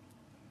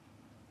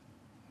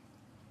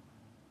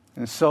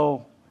 And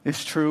so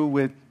it's true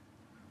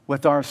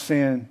with our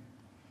sin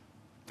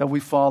that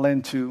we fall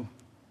into.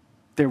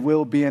 There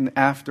will be an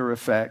after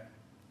effect,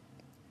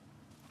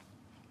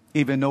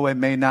 even though it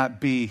may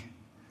not be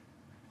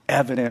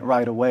evident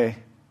right away.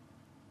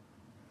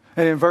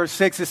 And in verse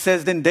 6 it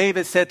says, Then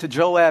David said to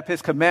Joab,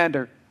 his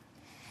commander,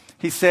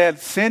 he said,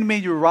 send me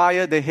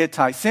Uriah the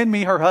Hittite. Send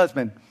me her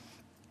husband.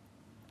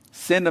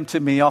 Send him to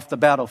me off the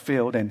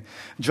battlefield. And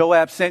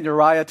Joab sent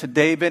Uriah to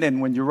David. And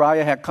when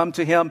Uriah had come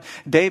to him,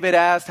 David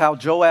asked how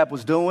Joab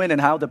was doing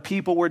and how the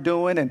people were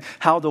doing and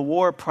how the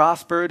war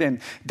prospered.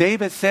 And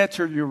David said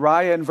to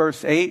Uriah in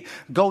verse 8,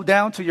 go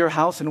down to your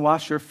house and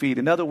wash your feet.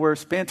 In other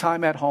words, spend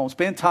time at home.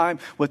 Spend time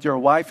with your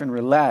wife and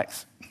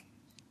relax.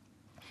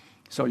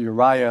 So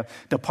Uriah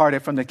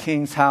departed from the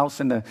king's house,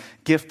 and the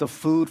gift of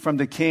food from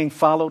the king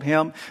followed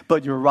him.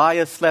 But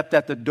Uriah slept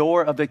at the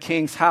door of the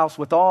king's house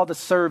with all the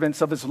servants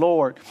of his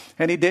lord,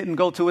 and he didn't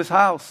go to his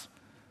house.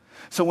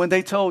 So when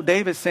they told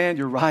David, saying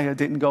Uriah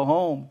didn't go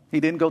home, he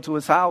didn't go to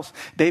his house,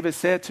 David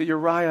said to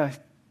Uriah,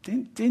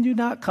 didn't you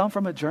not come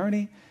from a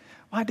journey?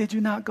 Why did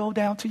you not go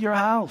down to your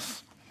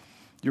house?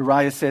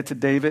 Uriah said to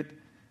David,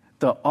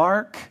 the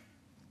ark,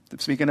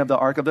 speaking of the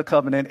Ark of the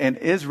Covenant, and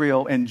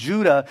Israel and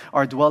Judah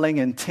are dwelling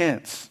in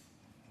tents.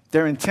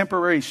 They're in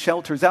temporary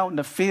shelters out in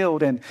the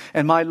field. And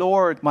my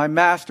Lord, my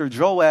master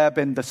Joab,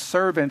 and the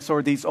servants,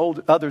 or these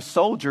other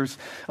soldiers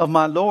of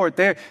my Lord,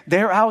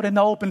 they're out in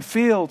the open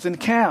fields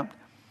encamped.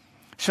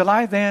 Shall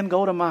I then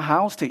go to my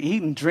house to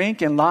eat and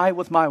drink and lie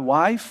with my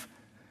wife?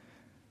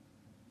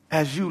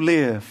 As you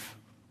live,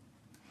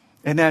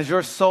 and as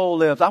your soul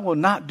lives, I will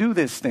not do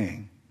this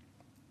thing.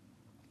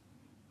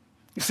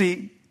 You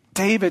see,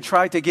 David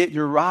tried to get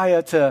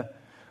Uriah to,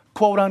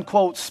 quote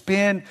unquote,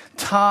 spend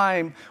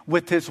time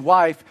with his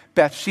wife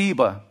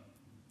Bathsheba.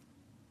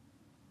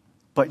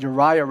 But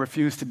Uriah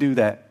refused to do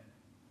that.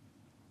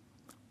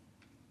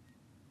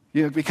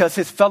 Because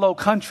his fellow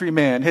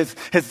countrymen, his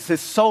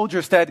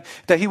soldiers that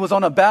he was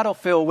on a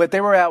battlefield with, they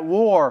were at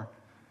war.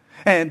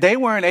 And they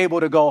weren't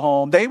able to go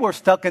home. They were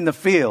stuck in the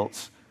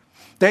fields.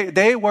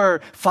 They were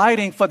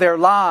fighting for their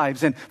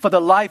lives and for the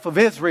life of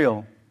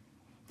Israel.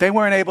 They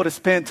weren't able to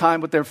spend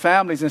time with their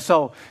families. And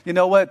so, you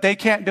know what? They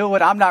can't do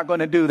it. I'm not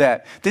going to do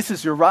that. This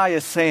is Uriah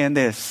saying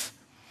this.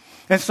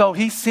 And so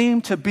he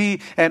seemed to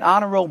be an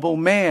honorable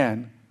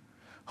man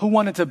who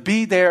wanted to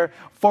be there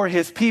for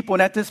his people.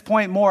 And at this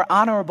point, more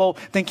honorable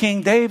than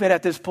King David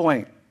at this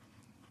point.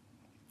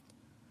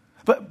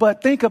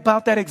 But think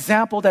about that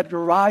example that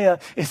Uriah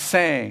is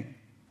saying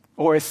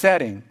or is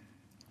setting.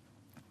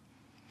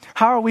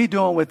 How are we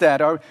doing with that?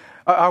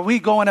 Are we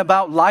going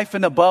about life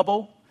in a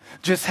bubble?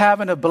 Just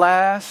having a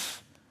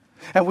blast,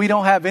 and we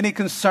don't have any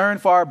concern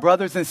for our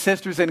brothers and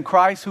sisters in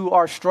Christ who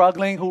are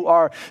struggling, who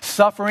are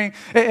suffering?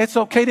 It's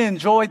okay to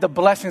enjoy the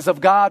blessings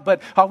of God,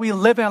 but are we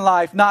living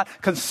life not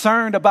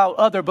concerned about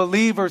other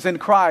believers in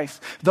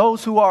Christ,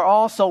 those who are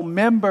also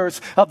members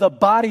of the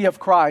body of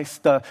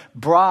Christ, the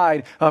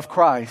bride of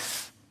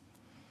Christ?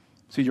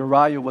 See,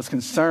 Uriah was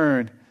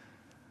concerned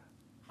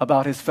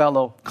about his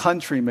fellow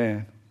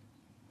countrymen.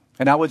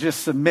 And I would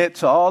just submit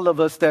to all of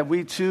us that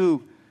we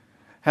too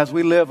as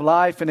we live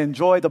life and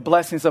enjoy the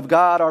blessings of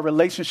God, our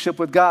relationship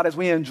with God, as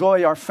we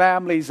enjoy our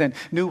families and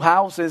new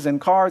houses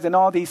and cars and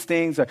all these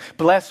things, are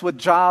blessed with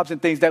jobs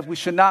and things, that we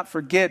should not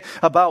forget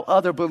about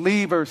other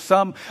believers.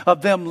 Some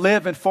of them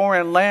live in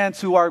foreign lands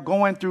who are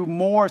going through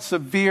more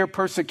severe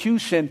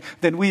persecution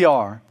than we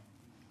are.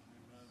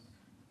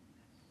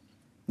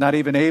 Not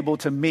even able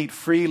to meet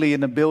freely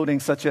in a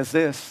building such as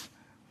this.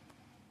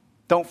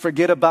 Don't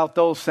forget about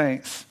those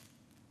saints.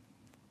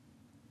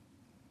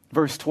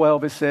 Verse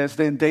 12, it says,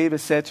 Then David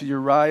said to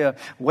Uriah,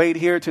 Wait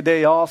here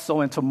today also,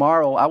 and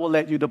tomorrow I will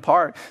let you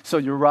depart. So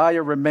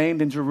Uriah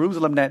remained in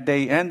Jerusalem that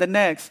day and the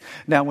next.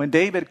 Now when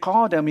David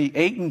called him, he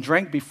ate and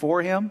drank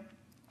before him,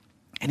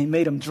 and he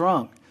made him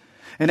drunk.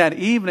 And that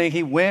evening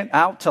he went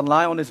out to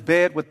lie on his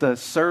bed with the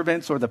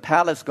servants or the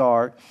palace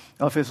guard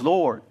of his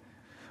Lord.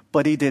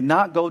 But he did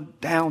not go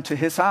down to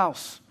his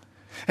house.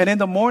 And in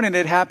the morning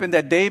it happened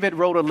that David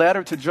wrote a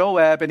letter to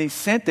Joab, and he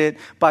sent it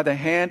by the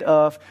hand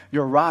of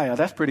Uriah.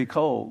 That's pretty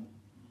cold.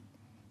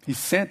 He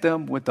sent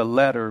them with a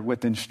letter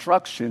with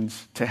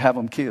instructions to have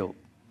him killed.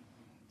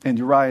 And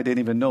Uriah didn't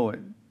even know it,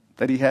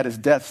 that he had his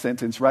death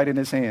sentence right in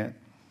his hand.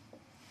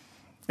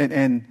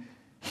 And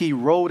he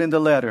wrote in the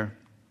letter,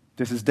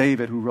 this is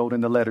David who wrote in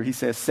the letter, he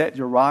says, Set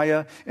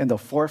Uriah in the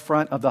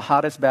forefront of the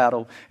hottest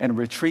battle and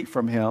retreat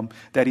from him,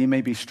 that he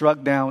may be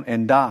struck down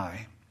and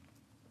die.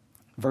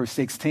 Verse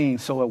 16,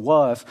 so it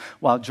was,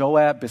 while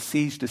Joab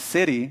besieged the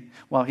city,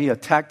 while he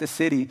attacked the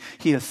city,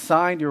 he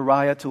assigned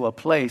Uriah to a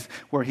place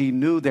where he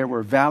knew there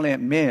were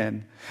valiant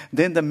men.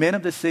 Then the men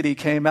of the city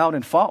came out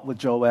and fought with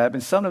Joab,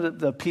 and some of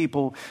the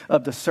people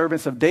of the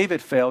servants of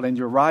David fell, and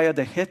Uriah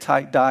the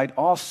Hittite died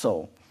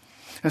also.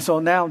 And so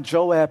now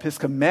Joab, his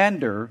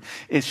commander,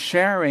 is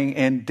sharing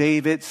in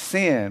David's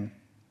sin.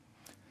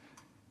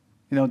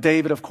 You know,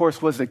 David, of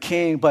course, was the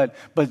king, but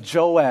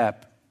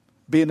Joab,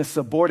 being a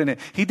subordinate,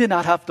 he did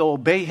not have to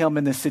obey him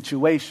in this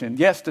situation.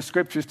 Yes, the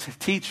scriptures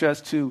teach us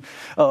to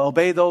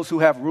obey those who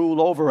have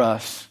rule over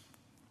us,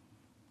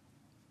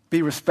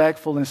 be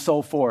respectful and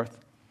so forth.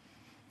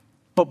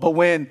 But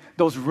when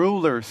those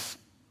rulers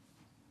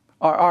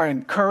are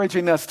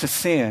encouraging us to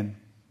sin,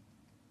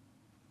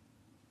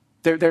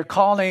 they're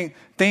calling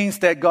things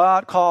that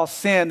God calls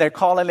sin, they're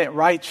calling it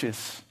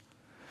righteous.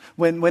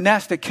 When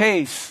that's the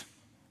case,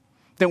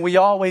 then we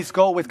always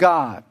go with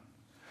God.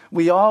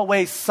 We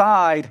always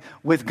side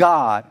with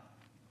God.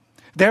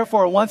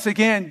 Therefore, once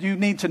again, you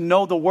need to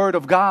know the word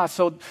of God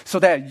so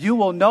that you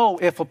will know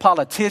if a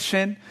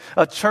politician,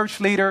 a church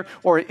leader,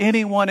 or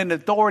anyone in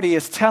authority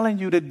is telling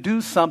you to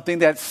do something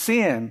that's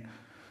sin.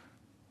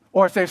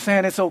 Or if they're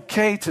saying it's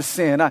okay to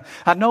sin.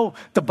 I know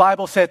the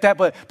Bible said that,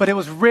 but it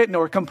was written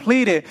or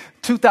completed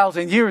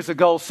 2,000 years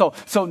ago. So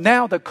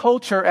now the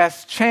culture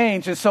has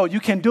changed, and so you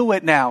can do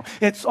it now.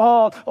 It's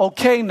all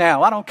okay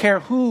now. I don't care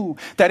who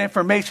that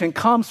information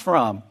comes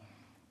from.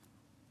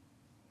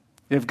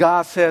 If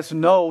God says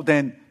no,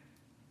 then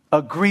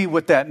agree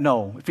with that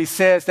no. If he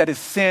says that it's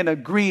sin,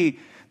 agree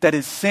that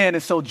it's sin.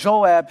 And so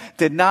Joab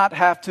did not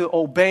have to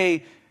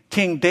obey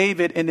King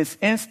David in this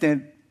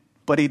instant,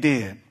 but he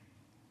did.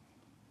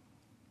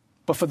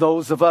 But for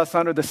those of us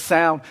under the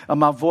sound of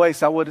my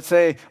voice, I would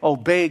say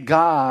obey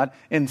God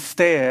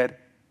instead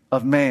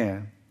of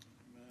man.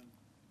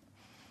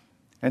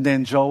 And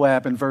then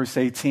Joab in verse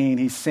 18,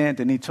 he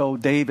sent and he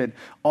told David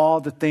all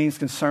the things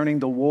concerning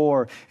the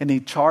war. And he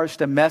charged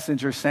the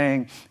messenger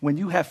saying, when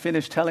you have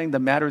finished telling the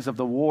matters of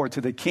the war to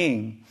the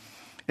king,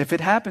 if it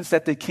happens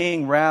that the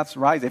king wrath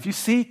rises, if you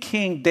see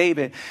King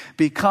David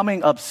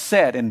becoming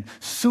upset and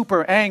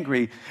super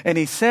angry, and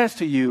he says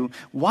to you,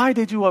 why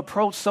did you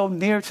approach so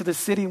near to the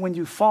city when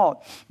you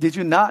fought? Did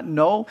you not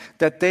know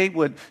that they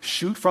would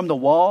shoot from the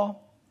wall?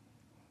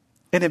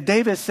 And if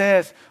David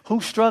says,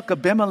 who struck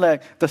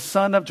Abimelech, the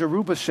son of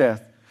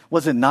Jerubbesheth?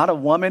 Was it not a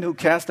woman who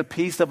cast a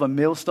piece of a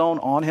millstone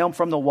on him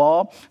from the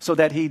wall so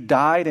that he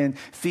died in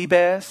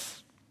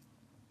Thebez?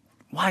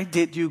 Why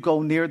did you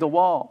go near the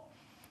wall?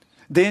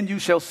 Then you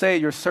shall say,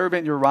 your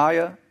servant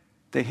Uriah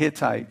the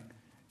Hittite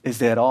is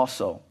dead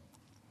also.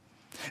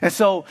 And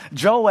so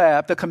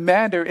Joab, the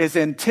commander, is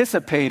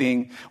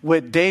anticipating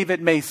what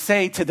David may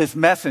say to this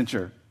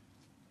messenger.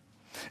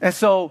 And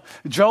so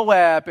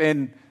Joab,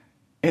 in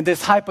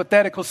this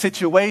hypothetical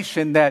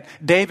situation that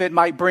David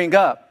might bring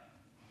up,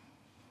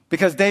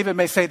 because David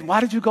may say, why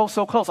did you go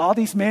so close? All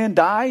these men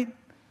died?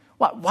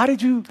 Why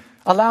did you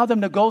allow them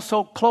to go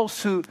so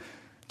close to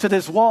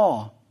this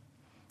wall?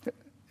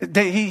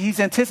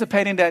 He's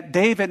anticipating that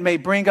David may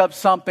bring up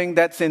something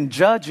that's in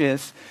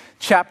Judges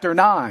chapter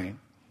 9.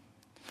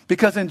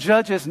 Because in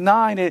Judges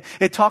 9,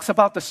 it talks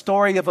about the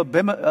story of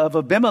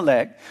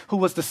Abimelech, who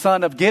was the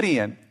son of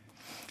Gideon.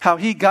 How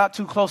he got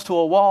too close to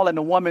a wall and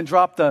the woman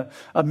dropped a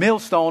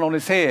millstone on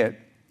his head.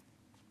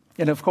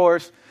 And of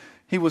course,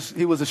 he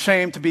was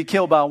ashamed to be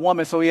killed by a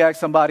woman, so he asked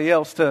somebody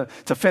else to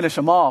finish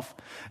him off.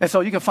 And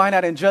so you can find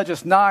that in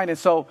Judges 9. And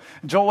so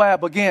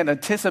Joab, again,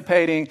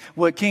 anticipating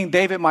what King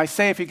David might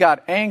say if he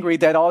got angry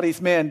that all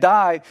these men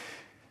died,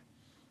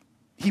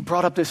 he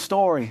brought up this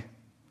story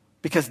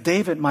because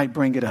David might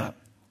bring it up.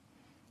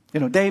 You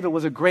know, David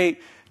was a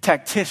great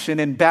tactician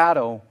in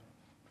battle.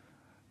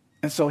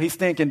 And so he's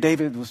thinking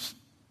David was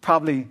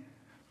probably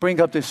bring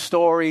up this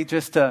story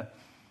just to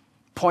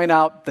point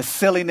out the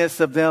silliness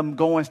of them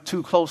going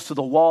too close to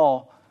the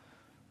wall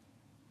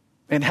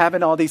and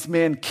having all these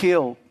men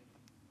killed.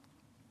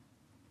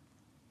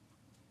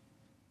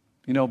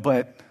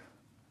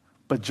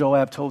 But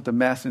Joab told the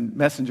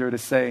messenger to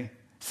say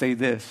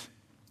this,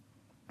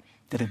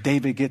 that if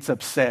David gets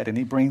upset and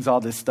he brings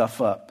all this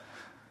stuff up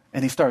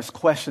and he starts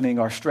questioning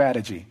our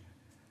strategy,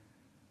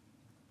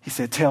 he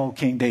said, tell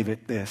King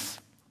David this,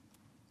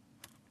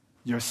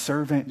 your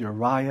servant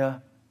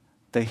Uriah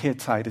the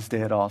Hittite is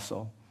dead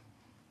also.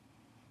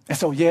 And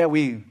so,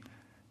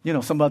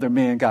 some other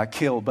men got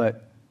killed,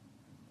 but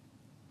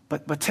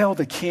tell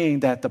the king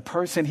that the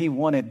person he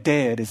wanted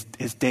dead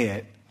is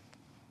dead.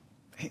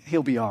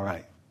 He'll be all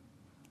right.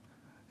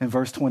 In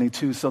verse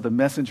 22, so the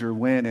messenger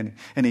went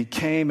and he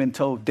came and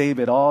told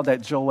David all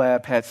that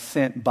Joab had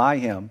sent by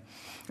him.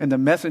 And the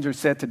messenger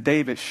said to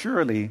David,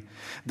 surely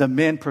the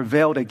men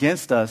prevailed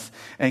against us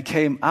and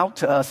came out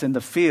to us in the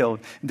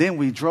field. Then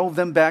we drove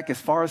them back as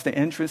far as the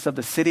entrance of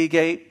the city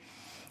gate.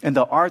 And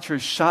the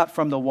archers shot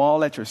from the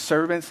wall at your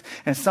servants.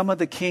 And some of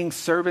the king's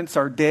servants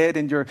are dead.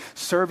 And your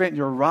servant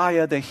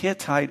Uriah the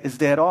Hittite is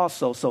dead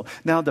also. So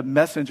now the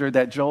messenger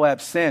that Joab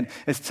sent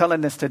is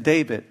telling this to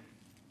David.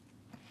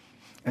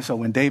 And so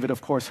when David,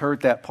 of course,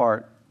 heard that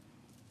part,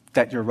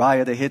 that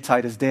Uriah the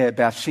Hittite is dead,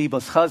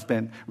 Bathsheba's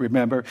husband,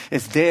 remember,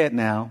 is dead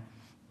now.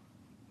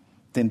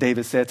 Then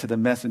David said to the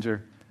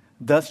messenger,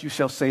 thus you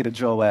shall say to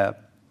Joab,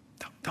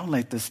 don't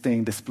let this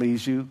thing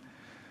displease you.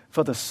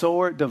 For the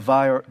sword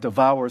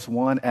devours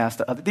one as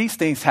the other. These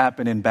things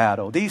happen in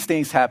battle. These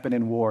things happen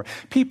in war.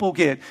 People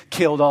get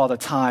killed all the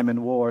time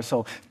in war.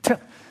 So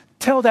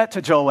tell that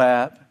to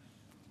Joab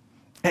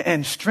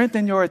and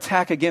strengthen your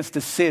attack against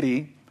the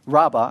city,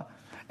 Rabbah,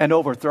 and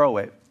overthrow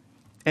it.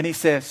 And he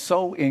says,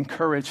 so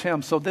encourage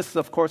him. So this,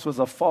 of course, was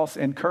a false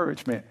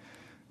encouragement.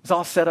 It was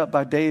all set up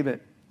by David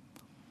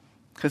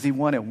because he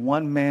wanted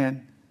one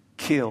man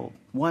killed,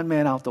 one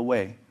man out the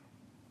way.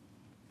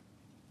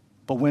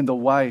 But when the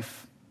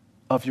wife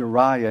of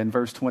Uriah, in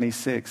verse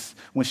 26,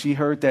 when she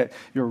heard that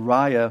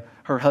Uriah,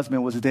 her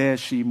husband, was dead,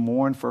 she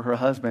mourned for her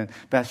husband.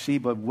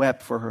 Bathsheba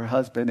wept for her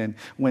husband. And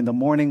when the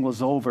mourning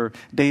was over,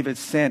 David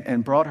sent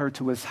and brought her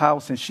to his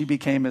house, and she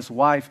became his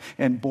wife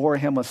and bore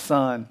him a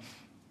son.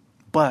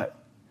 But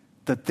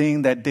the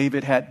thing that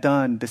David had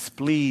done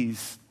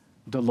displeased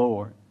the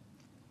Lord.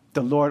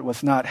 The Lord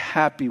was not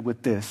happy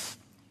with this.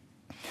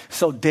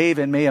 So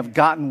David may have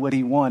gotten what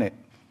he wanted,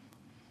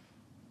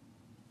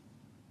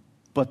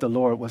 but the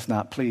Lord was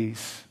not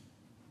pleased.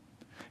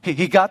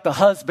 He got the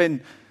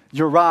husband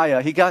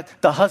Uriah, he got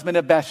the husband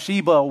of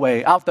Bathsheba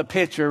away, out the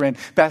picture, and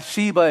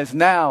Bathsheba is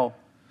now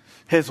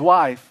his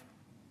wife,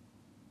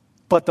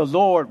 but the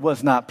Lord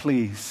was not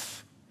pleased.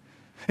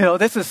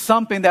 This is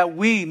something that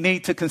we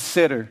need to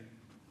consider.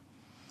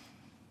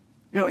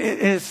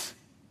 Is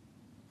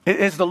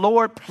the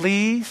Lord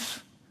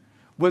pleased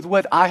with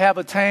what I have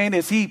attained?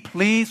 Is he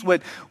pleased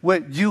with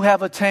what you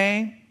have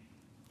attained?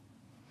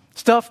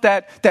 Stuff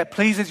that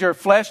pleases your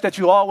flesh, that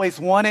you always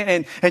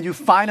wanted and you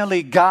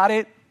finally got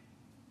it?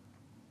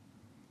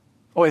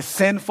 Or is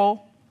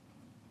sinful?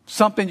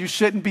 Something you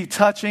shouldn't be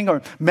touching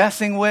or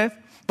messing with,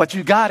 but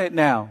you got it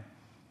now.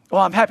 Oh,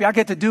 I'm happy. I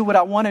get to do what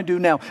I want to do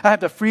now. I have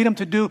the freedom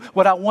to do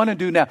what I want to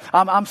do now.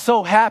 I'm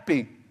so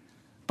happy.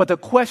 But the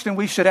question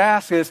we should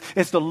ask is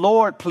the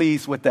Lord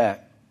pleased with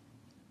that?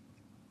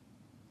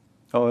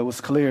 Oh, it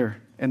was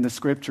clear in the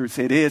scriptures.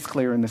 It is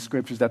clear in the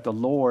scriptures that the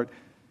Lord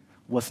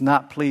was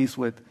not pleased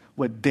with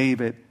what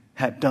David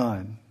had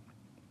done.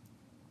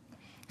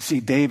 See,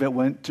 David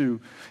went to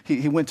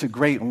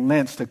great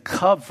lengths to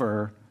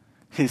cover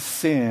his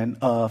sin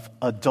of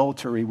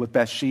adultery with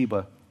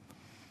Bathsheba.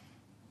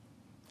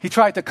 He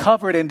tried to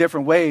cover it in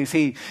different ways.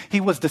 He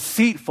was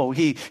deceitful.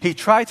 He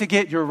tried to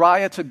get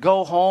Uriah to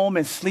go home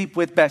and sleep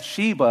with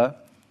Bathsheba,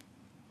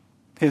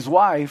 his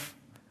wife,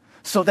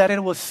 so that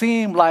it would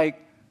seem like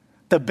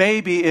the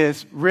baby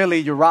is really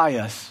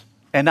Uriah's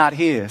and not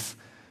his.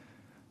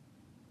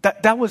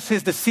 That was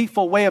his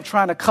deceitful way of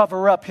trying to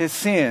cover up his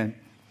sin.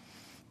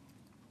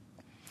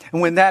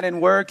 And when that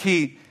didn't work,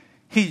 he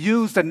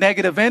used a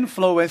negative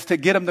influence to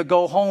get him to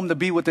go home to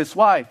be with his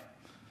wife.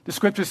 The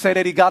scriptures say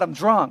that he got him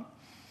drunk.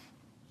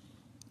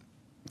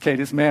 Okay,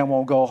 this man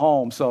won't go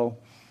home, so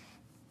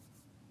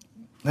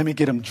let me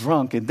get him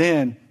drunk, and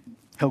then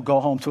he'll go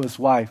home to his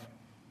wife,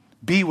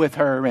 be with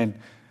her, and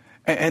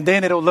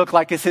then it'll look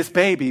like it's his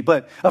baby.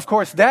 But, of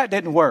course, that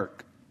didn't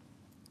work.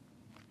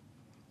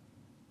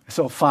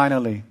 So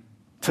finally,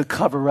 to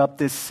cover up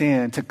this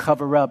sin, to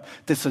cover up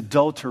this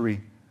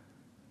adultery,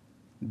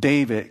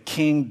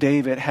 King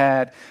David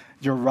had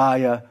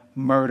Uriah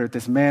murdered.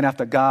 This man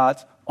after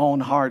God's own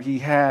heart, he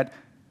had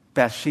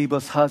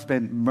Bathsheba's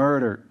husband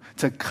murdered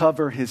to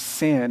cover his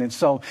sin. And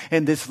so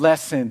in this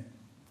lesson,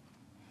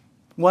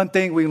 one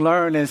thing we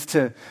learn is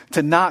to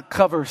not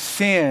cover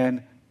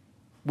sin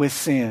with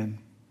sin.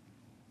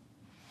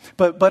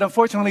 But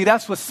unfortunately,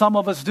 that's what some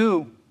of us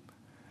do.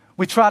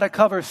 We try to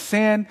cover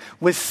sin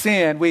with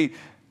sin. We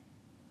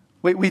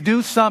We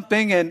do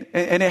something and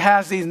it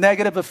has these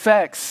negative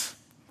effects.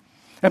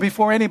 And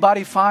before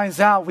anybody finds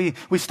out, we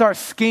start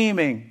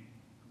scheming.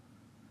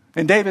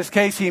 In David's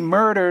case, he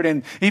murdered,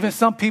 and even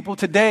some people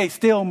today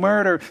still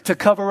murder to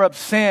cover up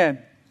sin.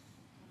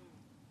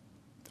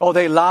 Oh,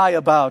 they lie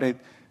about it.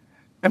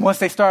 And once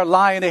they start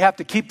lying, they have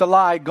to keep the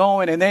lie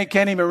going, and they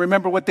can't even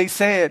remember what they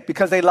said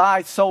because they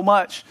lied so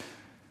much.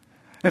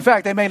 In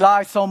fact, they may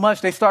lie so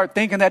much, they start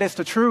thinking that it's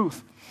the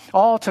truth,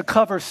 all to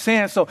cover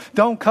sin. So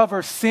don't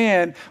cover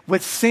sin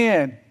with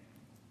sin.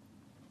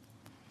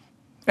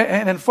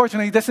 And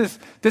unfortunately, this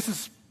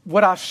is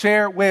what I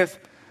shared with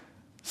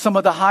some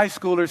of the high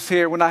schoolers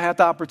here when I had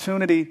the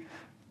opportunity,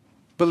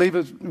 believe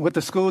it, with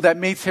the school that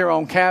meets here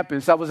on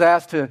campus. I was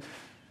asked to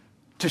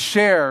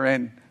share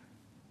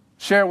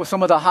with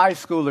some of the high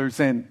schoolers,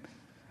 and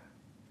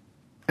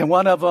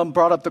one of them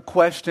brought up the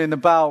question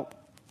about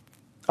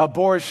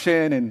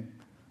abortion and,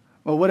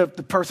 well, what if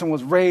the person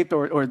was raped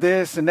or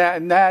this and that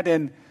and that,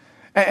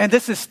 and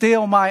this is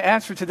still my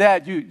answer to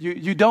that.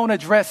 You don't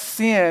address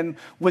sin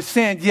with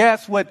sin.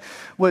 Yes,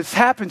 what's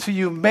happened to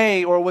you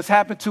may, or what's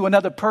happened to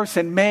another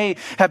person may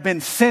have been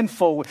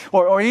sinful,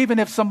 or even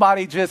if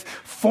somebody just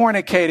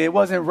fornicated, it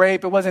wasn't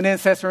rape, it wasn't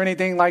incest or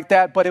anything like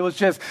that, but it was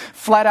just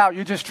flat out,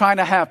 you're just trying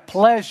to have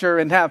pleasure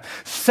and have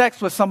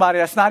sex with somebody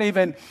that's not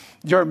even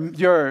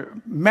your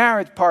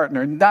marriage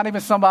partner, not even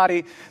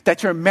somebody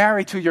that you're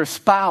married to, your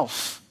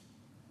spouse.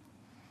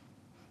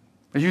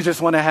 You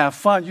just want to have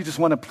fun. You just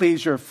want to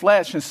please your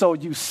flesh. And so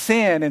you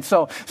sin. And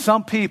so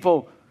some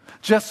people,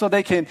 just so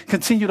they can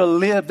continue to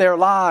live their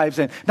lives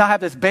and not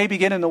have this baby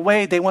get in the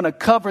way, they want to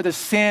cover the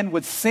sin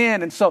with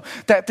sin. And so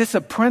this is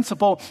a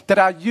principle that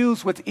I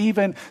use with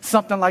even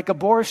something like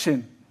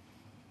abortion.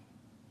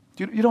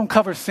 You don't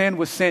cover sin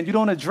with sin. You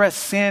don't address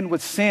sin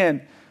with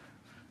sin.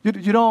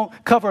 You don't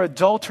cover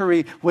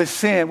adultery with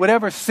sin.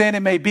 Whatever sin it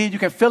may be, you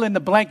can fill in the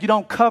blank. You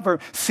don't cover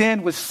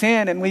sin with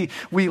sin. And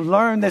we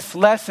learn this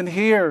lesson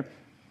here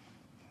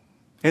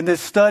in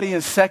this study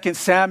in 2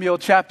 Samuel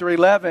chapter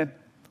 11.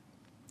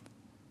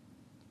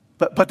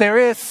 But there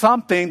is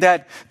something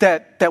that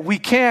we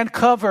can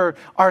cover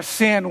our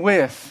sin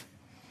with.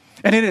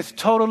 And it is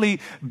totally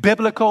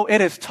biblical.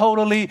 It is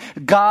totally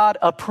God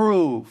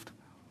approved.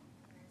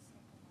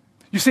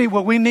 You see,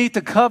 what we need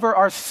to cover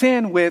our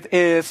sin with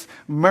is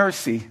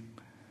mercy.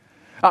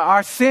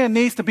 Our sin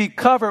needs to be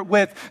covered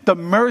with the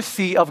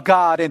mercy of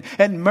God.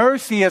 And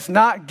mercy is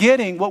not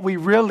getting what we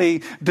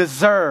really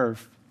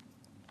deserve.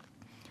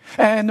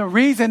 And the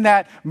reason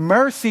that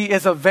mercy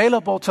is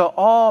available to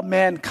all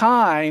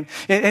mankind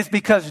is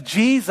because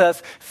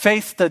Jesus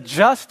faced the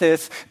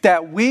justice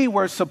that we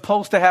were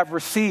supposed to have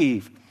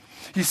received.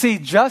 You see,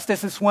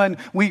 justice is when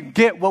we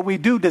get what we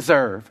do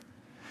deserve.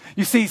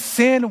 You see,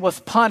 sin was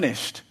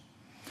punished.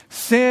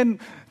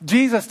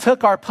 Jesus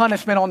took our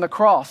punishment on the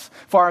cross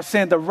for our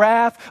sin. The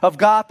wrath of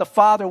God the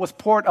Father was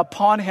poured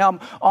upon him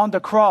on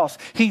the cross.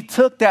 He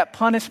took that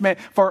punishment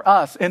for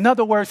us. In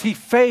other words, he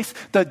faced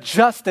the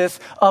justice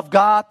of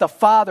God the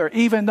Father,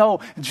 even though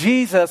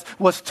Jesus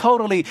was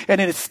totally, and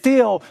it is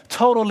still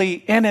totally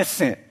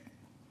innocent.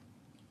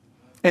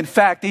 In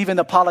fact, even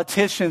the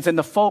politicians and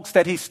the folks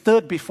that he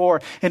stood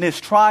before in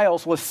his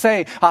trials would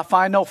say, I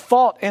find no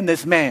fault in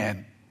this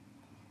man.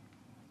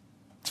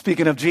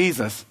 Speaking of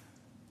Jesus.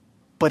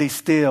 But he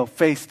still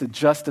faced the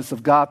justice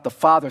of God the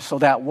Father, so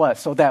that what?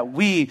 So that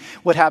we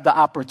would have the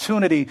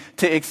opportunity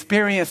to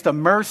experience the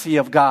mercy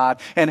of God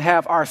and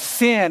have our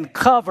sin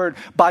covered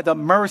by the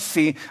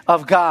mercy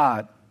of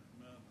God.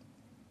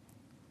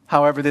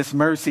 However, this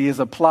mercy is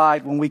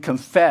applied when we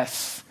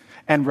confess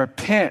and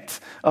repent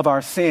of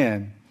our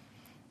sin.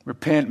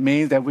 Repent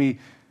means that we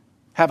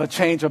have a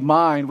change of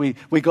mind.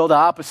 We go the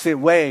opposite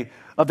way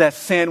of that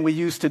sin we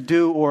used to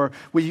do or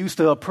we used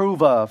to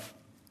approve of.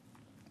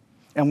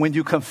 And when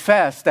you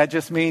confess, that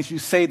just means you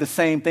say the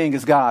same thing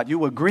as God.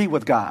 You agree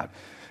with God.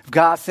 If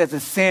God says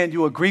it's sin,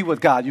 you agree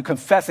with God. You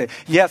confess it.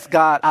 Yes,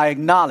 God, I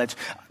acknowledge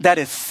that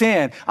is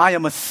sin. I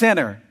am a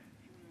sinner.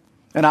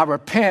 And I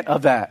repent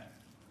of that.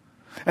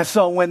 And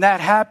so when that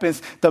happens,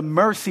 the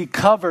mercy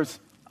covers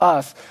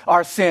us,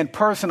 our sin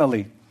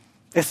personally.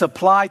 It's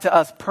applied to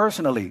us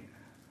personally.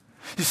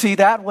 You see,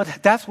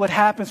 that's what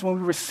happens when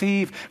we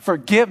receive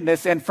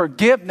forgiveness. And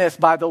forgiveness,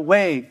 by the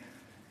way,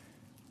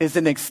 is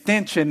an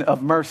extension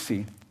of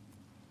mercy.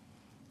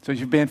 So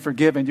you've been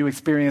forgiven, you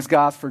experience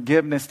God's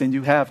forgiveness, then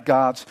you have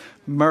God's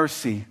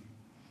mercy.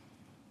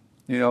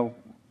 You know,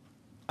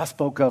 I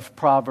spoke of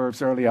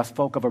Proverbs earlier. I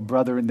spoke of a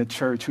brother in the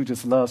church who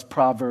just loves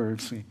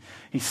Proverbs.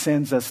 He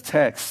sends us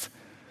texts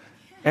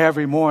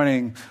every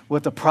morning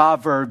with a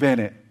proverb in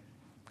it.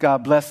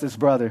 God bless this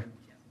brother.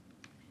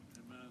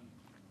 Amen.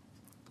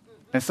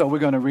 And so we're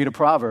going to read a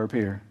proverb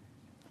here.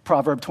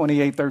 Proverb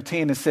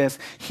 28:13, it says,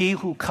 he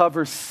who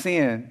covers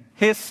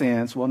his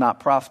sins will not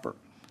prosper.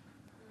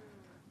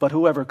 But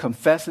whoever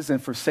confesses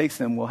and forsakes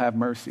them will have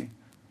mercy.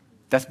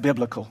 That's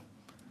biblical.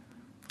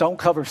 Don't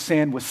cover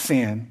sin with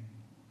sin.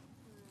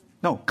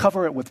 No,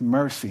 cover it with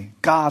mercy,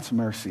 God's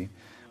mercy,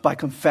 by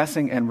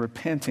confessing and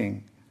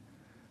repenting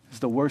as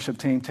the worship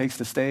team takes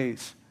the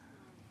stage.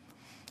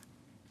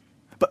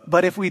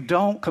 But if we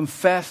don't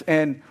confess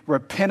and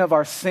repent of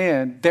our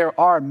sin, there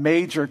are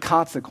major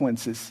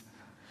consequences.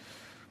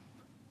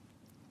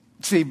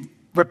 See,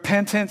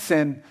 repentance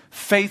and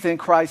faith in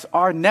Christ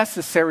are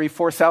necessary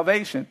for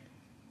salvation.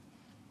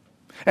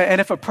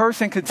 And if a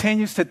person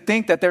continues to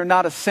think that they're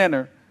not a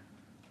sinner,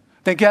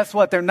 then guess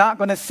what? They're not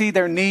going to see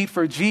their need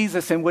for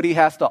Jesus and what he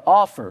has to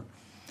offer.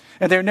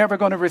 And they're never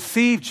going to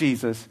receive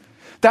Jesus.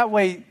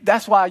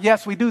 That's why,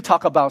 yes, we do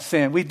talk about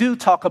sin. We do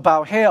talk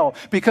about hell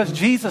because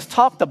Jesus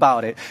talked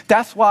about it.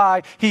 That's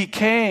why he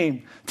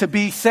came to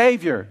be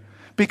Savior.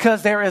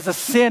 Because there is a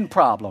sin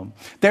problem.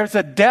 There's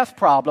a death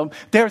problem.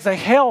 There's a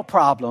hell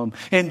problem.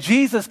 And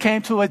Jesus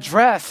came to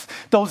address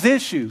those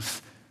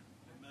issues.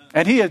 Amen.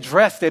 And he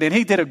addressed it, and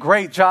he did a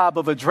great job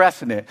of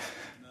addressing it.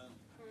 Amen.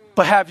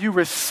 But have you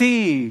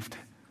received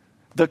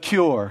the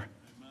cure?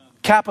 Amen.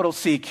 Capital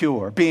C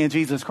cure, being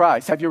Jesus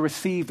Christ. Have you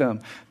received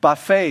them by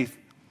faith?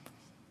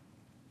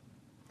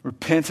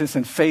 Repentance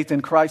and faith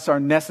in Christ are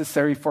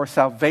necessary for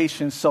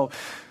salvation. So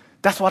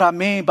that's what I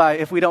mean by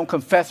if we don't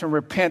confess and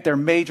repent, there are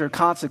major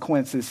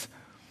consequences.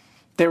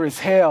 There is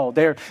hell.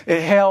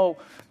 Hell,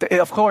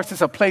 of course,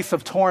 is a place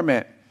of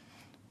torment.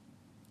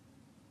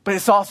 But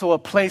it's also a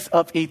place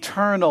of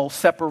eternal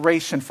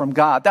separation from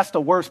God. That's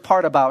the worst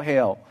part about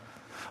hell.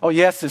 Oh,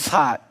 yes, it's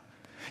hot.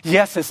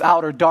 Yes, it's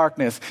outer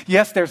darkness.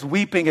 Yes, there's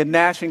weeping and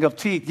gnashing of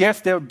teeth.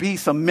 Yes, there'll be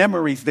some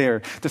memories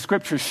there. The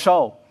scriptures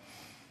show.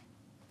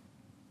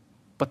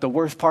 But the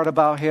worst part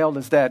about hell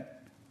is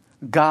that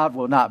God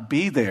will not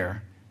be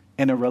there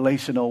in a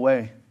relational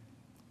way.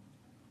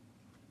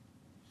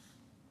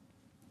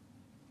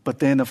 But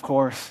then, of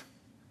course,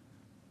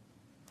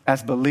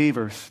 as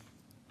believers,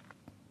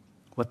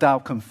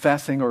 without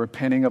confessing or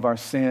repenting of our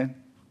sin,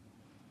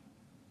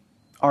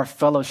 our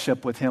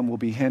fellowship with him will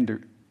be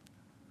hindered.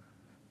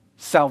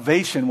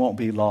 Salvation won't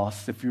be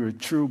lost. If you're a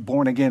true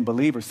born-again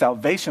believer,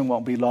 salvation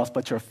won't be lost,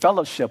 but your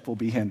fellowship will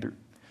be hindered.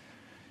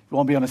 You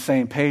won't be on the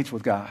same page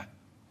with God.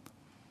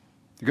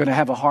 You're going to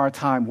have a hard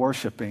time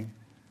worshiping.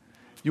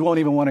 You won't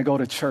even want to go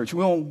to church. You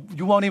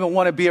won't even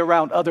want to be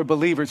around other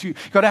believers. You're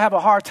going to have a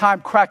hard time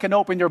cracking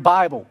open your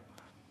Bible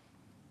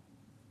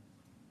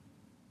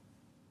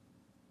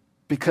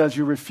because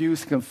you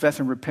refuse to confess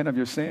and repent of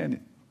your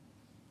sin.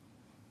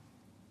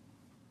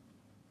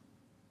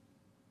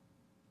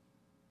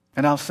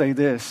 And I'll say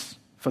this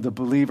for the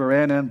believer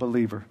and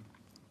unbeliever,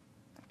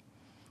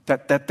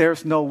 that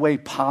there's no way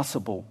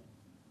possible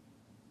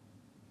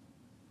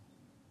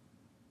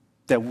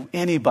that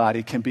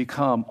anybody can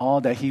become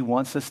all that he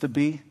wants us to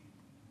be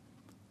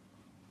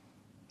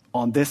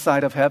on this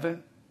side of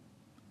heaven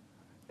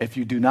if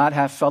you do not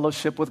have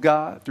fellowship with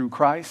God through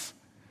Christ,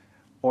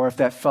 or if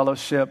that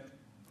fellowship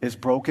is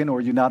broken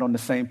or you're not on the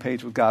same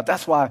page with God.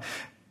 That's why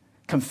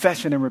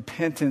confession and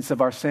repentance of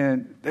our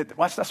sin,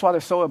 that's why they're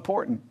so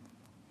important.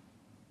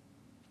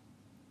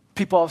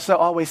 People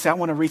always say, I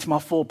want to reach my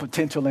full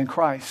potential in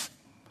Christ.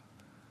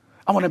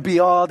 I want to be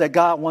all that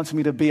God wants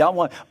me to be. I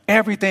want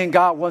everything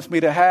God wants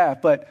me to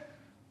have. But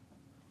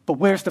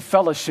where's the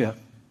fellowship?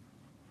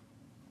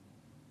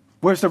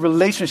 Where's the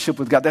relationship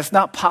with God? That's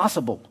not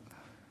possible.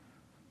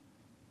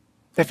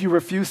 If you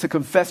refuse to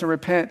confess and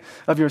repent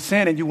of your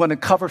sin and you want to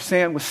cover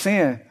sin with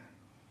sin,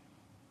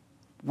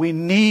 we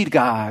need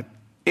God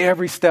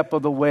every step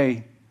of the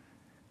way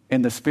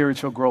in the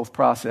spiritual growth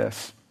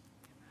process.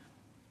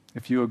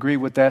 If you agree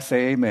with that,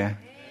 say amen.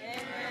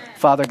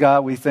 Father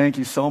God, we thank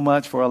you so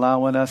much for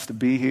allowing us to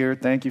be here.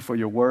 Thank you for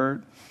your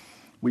word.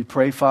 We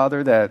pray,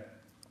 Father, that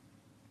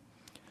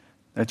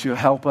you'll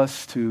help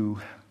us to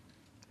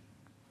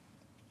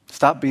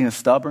stop being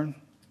stubborn,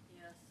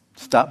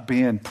 stop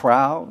being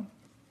proud,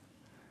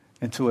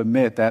 and to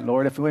admit that,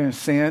 Lord, if we're in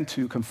sin,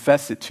 to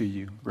confess it to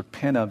you,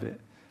 repent of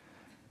it.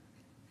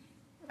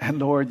 And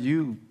Lord,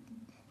 you're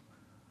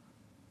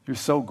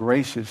so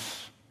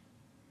gracious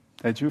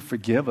that you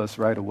forgive us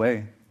right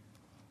away.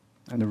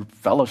 And the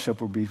fellowship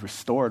will be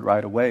restored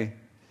right away.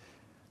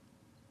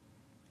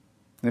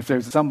 And if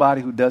there's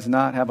somebody who does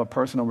not have a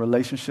personal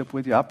relationship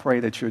with you, I pray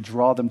that you'll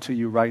draw them to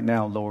you right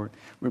now, Lord.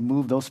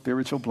 Remove those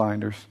spiritual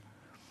blinders.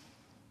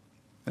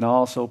 And I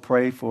also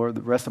pray for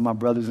the rest of my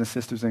brothers and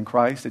sisters in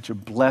Christ, that you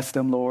bless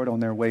them, Lord, on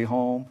their way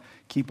home.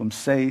 Keep them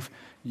safe.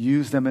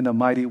 Use them in a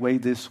mighty way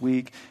this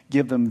week.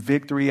 Give them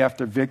victory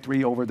after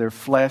victory over their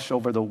flesh,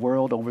 over the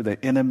world, over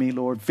the enemy,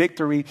 Lord.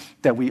 Victory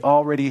that we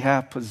already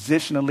have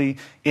positionally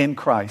in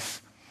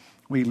Christ.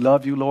 We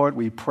love you, Lord.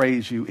 We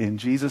praise you in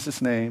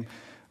Jesus' name.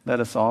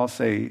 Let us all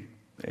say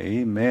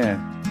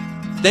amen.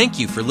 Thank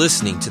you for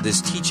listening to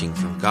this teaching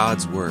from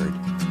God's Word.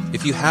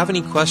 If you have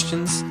any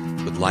questions,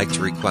 would like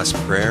to request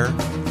prayer,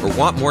 or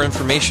want more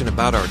information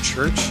about our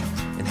church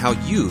and how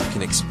you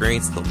can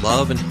experience the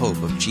love and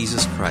hope of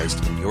Jesus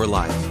Christ in your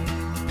life,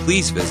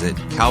 please visit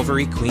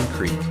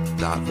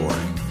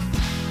calvaryqueencreek.org.